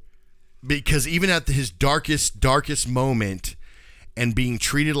because even at his darkest moment, and being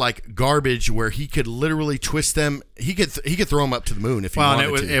treated like garbage, where he could literally twist them, he could throw them up to the moon if he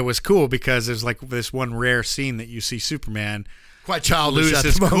wanted to. It was cool because there's like this one rare scene that you see Superman quite childish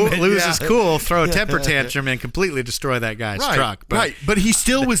lose his cool, throw a temper tantrum, and completely destroy that guy's truck. But he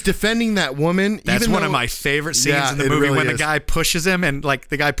still was defending that woman. That's one of my favorite scenes in the movie, really when the guy pushes him, and like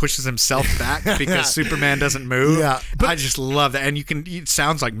the guy pushes himself back because Superman doesn't move. Yeah, but I just love that, and it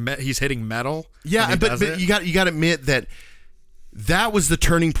sounds like he's hitting metal. Yeah, but you got to admit that was the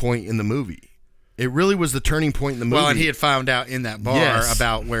turning point in the movie. It really was the turning point in the movie. Well, and he had found out in that bar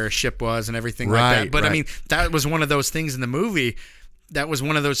about where his ship was and everything like that. But I mean, that was one of those things in the movie. That was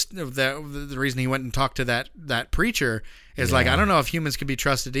one of those. The reason he went and talked to that preacher is like, I don't know if humans can be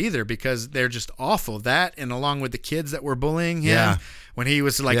trusted either, because they're just awful. That, and along with the kids that were bullying him, when he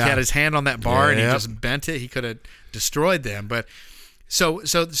was like, he had his hand on that bar and he just bent it, he could have destroyed them. But So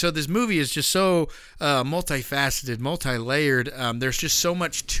this movie is just so multifaceted, multi-layered. There's just so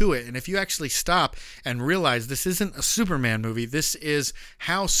much to it. And if you actually stop and realize this isn't a Superman movie, this is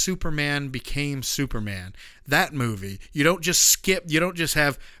how Superman became Superman. That movie. You don't just skip. You don't just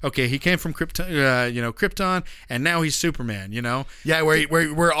have, okay, he came from Krypton, and now he's Superman. Yeah,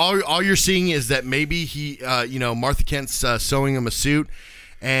 where all you're seeing is that maybe he, Martha Kent's sewing him a suit.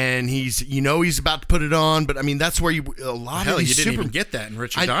 And he's about to put it on, but I mean that's where you didn't even get that in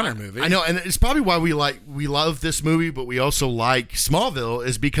Richard Donner movie. I know, and it's probably why we love this movie, but we also like Smallville,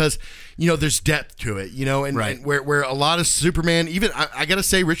 is because there's depth to it, and where a lot of Superman, even I gotta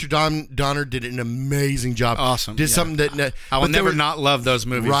say Richard Donner did an amazing job. Awesome, did something that I will never not love those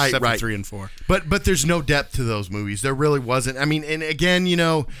movies, except for 3 and 4. But there's no depth to those movies. There really wasn't. I mean, and again,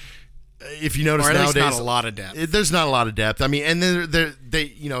 if you notice nowadays, not a lot of depth. There's not a lot of depth. I mean, and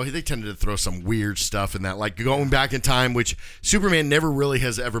they tended to throw some weird stuff in that, like going back in time, which Superman never really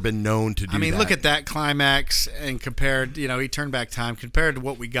has ever been known to do. I mean, that. Look at that climax, and compared, he turned back time compared to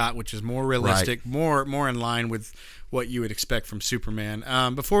what we got, which is more realistic, more in line with what you would expect from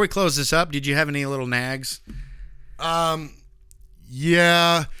Superman. Before we close this up, did you have any little nags?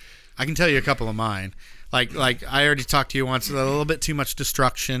 Yeah, I can tell you a couple of mine. Like I already talked to you once, a little bit too much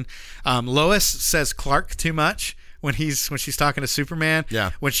destruction. Lois says Clark too much when she's talking to Superman.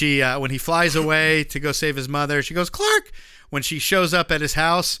 Yeah. When he flies away to go save his mother, she goes Clark. When she shows up at his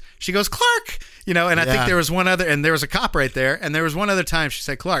house, she goes Clark. And I think there was one other, and there was a cop right there, and there was one other time she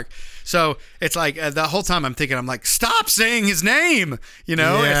said Clark. So it's like the whole time I'm like, stop saying his name.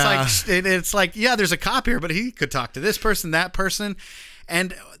 Yeah. It's like there's a cop here, but he could talk to this person, that person.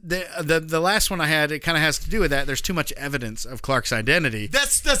 And the last one I had, it kind of has to do with that. There's too much evidence of Clark's identity.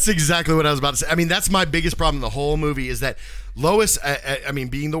 That's exactly what I was about to say. I mean, that's my biggest problem in the whole movie is that Lois, I mean,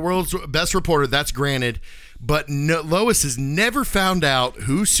 being the world's best reporter, that's granted, but Lois has never found out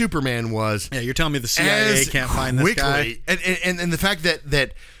who Superman was. Yeah, you're telling me the CIA can't find this guy? And the fact that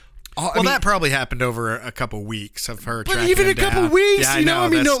that probably happened over a couple weeks of her tracking even him a couple down. weeks, Yeah, I know. I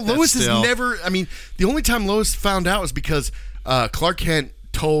mean, That's Lois has still... never, I mean, the only time Lois found out was because Clark Kent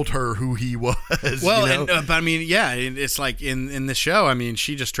told her who he was. Well, you know? but I mean, yeah, it's like in the show, I mean,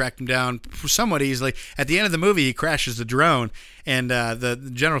 she just tracked him down somewhat easily. At the end of the movie, he crashes the drone, and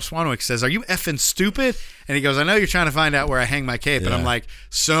the General Swanwick says, "Are you effing stupid?" And he goes, "I know you're trying to find out where I hang my cape." And I'm like,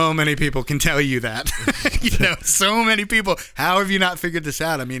 so many people can tell you that. So many people. How have you not figured this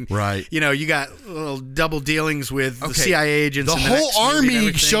out? I mean, right. You got little double dealings with the CIA agents. The whole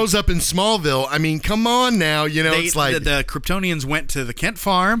army shows up in Smallville. I mean, come on now. It's like... The Kryptonians went to the Kent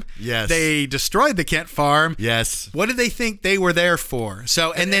farm. Yes. They destroyed the Kent farm. Yes. What did they think they were there for?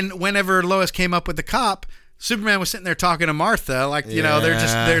 So, and then whenever Lois came up with the cop, Superman was sitting there talking to Martha, like,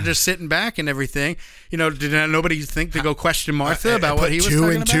 they're just sitting back and everything. Did nobody think to go question Martha about what he was talking about?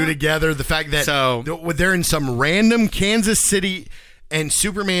 Put two and two together. The fact that they're in some random Kansas City, and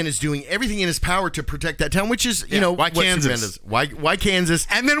Superman is doing everything in his power to protect that town, which is, why what Kansas? Why Kansas?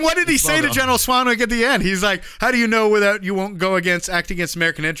 And then what did he say to General Swanwick at the end? He's like, "How do you know without you won't act against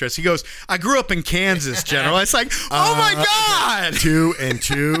American interests?" He goes, "I grew up in Kansas, General." It's like, oh my God! 2 and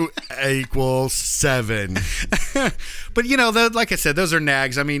 2 equals 7. But like I said, those are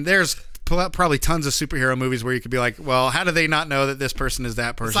nags. I mean, there's probably tons of superhero movies where you could be like, well, how do they not know that this person is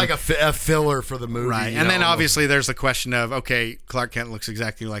that person? It's like a filler for the movie. Right. And then obviously there's the question of, okay, Clark Kent looks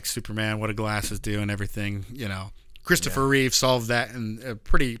exactly like Superman. What do glasses do and everything, Christopher Reeve solved that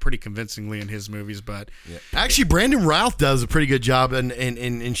pretty convincingly in his movies, but actually Brandon Routh does a pretty good job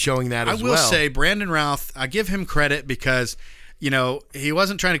in showing that as well. I will say Brandon Routh, I give him credit because he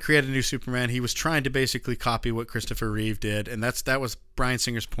wasn't trying to create a new Superman. He was trying to basically copy what Christopher Reeve did, and that was Bryan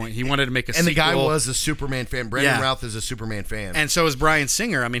Singer's point. He wanted to make a sequel. And the guy was a Superman fan. Brandon Routh is a Superman fan. And so is Bryan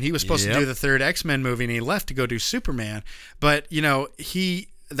Singer. I mean, he was supposed to do the third X-Men movie, and he left to go do Superman. But,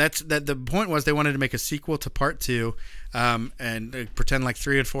 the point was they wanted to make a sequel to Part 2 and pretend like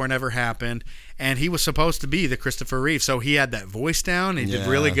 3 and 4 never happened. And he was supposed to be the Christopher Reeve. So he had that voice down. He did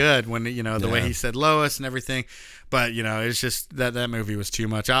really good when, the way he said Lois and everything. But, it's just that movie was too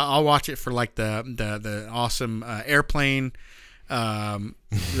much. I'll watch it for like the awesome airplane.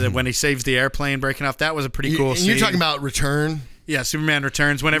 When he saves the airplane breaking off, that was a pretty cool scene. You're talking about Return? Yeah, Superman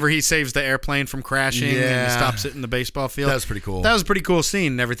Returns. Whenever he saves the airplane from crashing and stops it in the baseball field, that was pretty cool. That was a pretty cool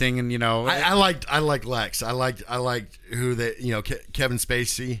scene and everything. And I liked Lex. I liked who Kevin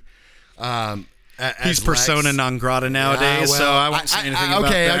Spacey. He's persona non grata nowadays, so I won't say anything about that.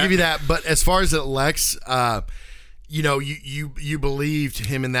 Okay, I'll give you that. But as far as Lex, you believed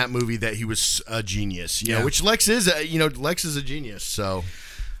him in that movie that he was a genius. Which Lex is. Lex is a genius. So.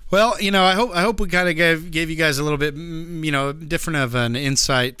 Well, I hope we kind of gave you guys a little bit, different of an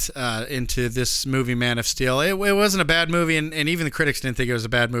insight into this movie, Man of Steel. It wasn't a bad movie, and even the critics didn't think it was a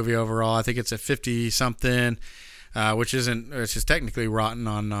bad movie overall. I think it's a 50-something, which is technically rotten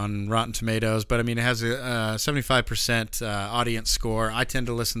on Rotten Tomatoes, but I mean it has a 75% audience score. I tend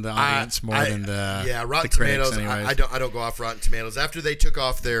to listen to the audience more than the Rotten the critics, Tomatoes. anyways. I don't go off Rotten Tomatoes after they took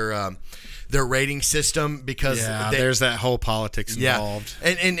off their rating system because there's that whole politics involved.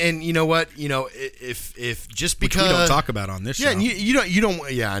 And you know what? If just because which we don't talk about on this show. And you don't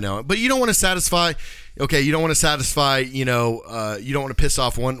I know. But you don't want to satisfy you don't want to satisfy, you don't want to piss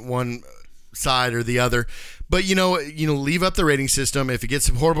off one side or the other. But leave up the rating system. If it gets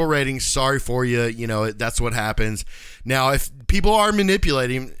some horrible ratings, sorry for you. That's what happens. Now, if people are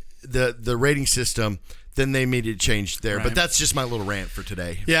manipulating the rating system, then they made a change there. Right. But that's just my little rant for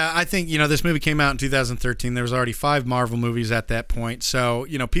today. Yeah, I think, this movie came out in 2013. There was already 5 Marvel movies at that point. So,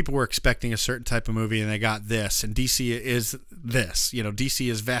 people were expecting a certain type of movie, and they got this. And DC is this.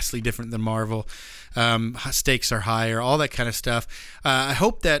 DC is vastly different than Marvel. Stakes are higher, all that kind of stuff. I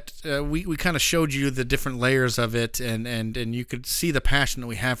hope that we kind of showed you the different layers of it, and you could see the passion that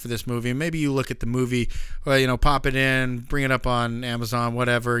we have for this movie. And maybe you look at the movie, pop it in, bring it up on Amazon,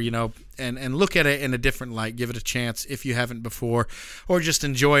 whatever, and look at it in a different light. Give it a chance if you haven't before, or just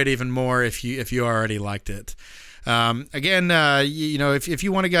enjoy it even more if you already liked it. Again, if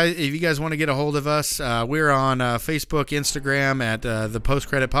you guys want to get a hold of us, we're on Facebook, Instagram at the Post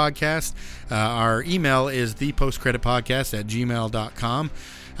Credit Podcast. Our email is thepostcreditpodcast@gmail.com.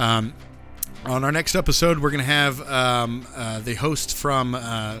 On our next episode, we're going to have the host from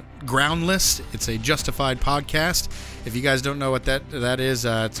Groundless. It's a Justified podcast. If you guys don't know what that is,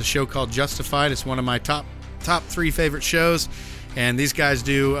 it's a show called Justified. It's one of my top 3 favorite shows. And these guys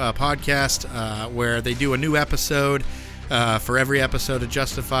do a podcast where they do a new episode for every episode of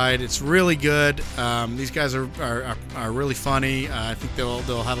Justified. It's really good. These guys are really funny. I think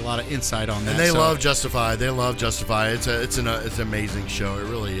they'll have a lot of insight on that. And they love Justified. They love Justified. It's an amazing show. It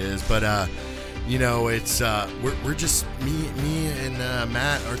really is. But it's we're just me and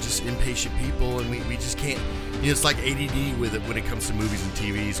Matt are just impatient people, and we just can't. It's like ADD with it when it comes to movies and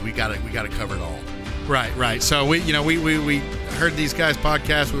TVs. We got to cover it all. Right. So we heard these guys'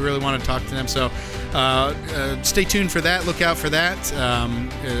 podcast. We really want to talk to them. So stay tuned for that. Look out for that.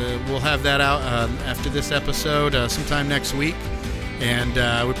 We'll have that out after this episode sometime next week. And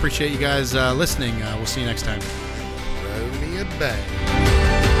we appreciate you guys listening. We'll see you next time. Throw me a bang.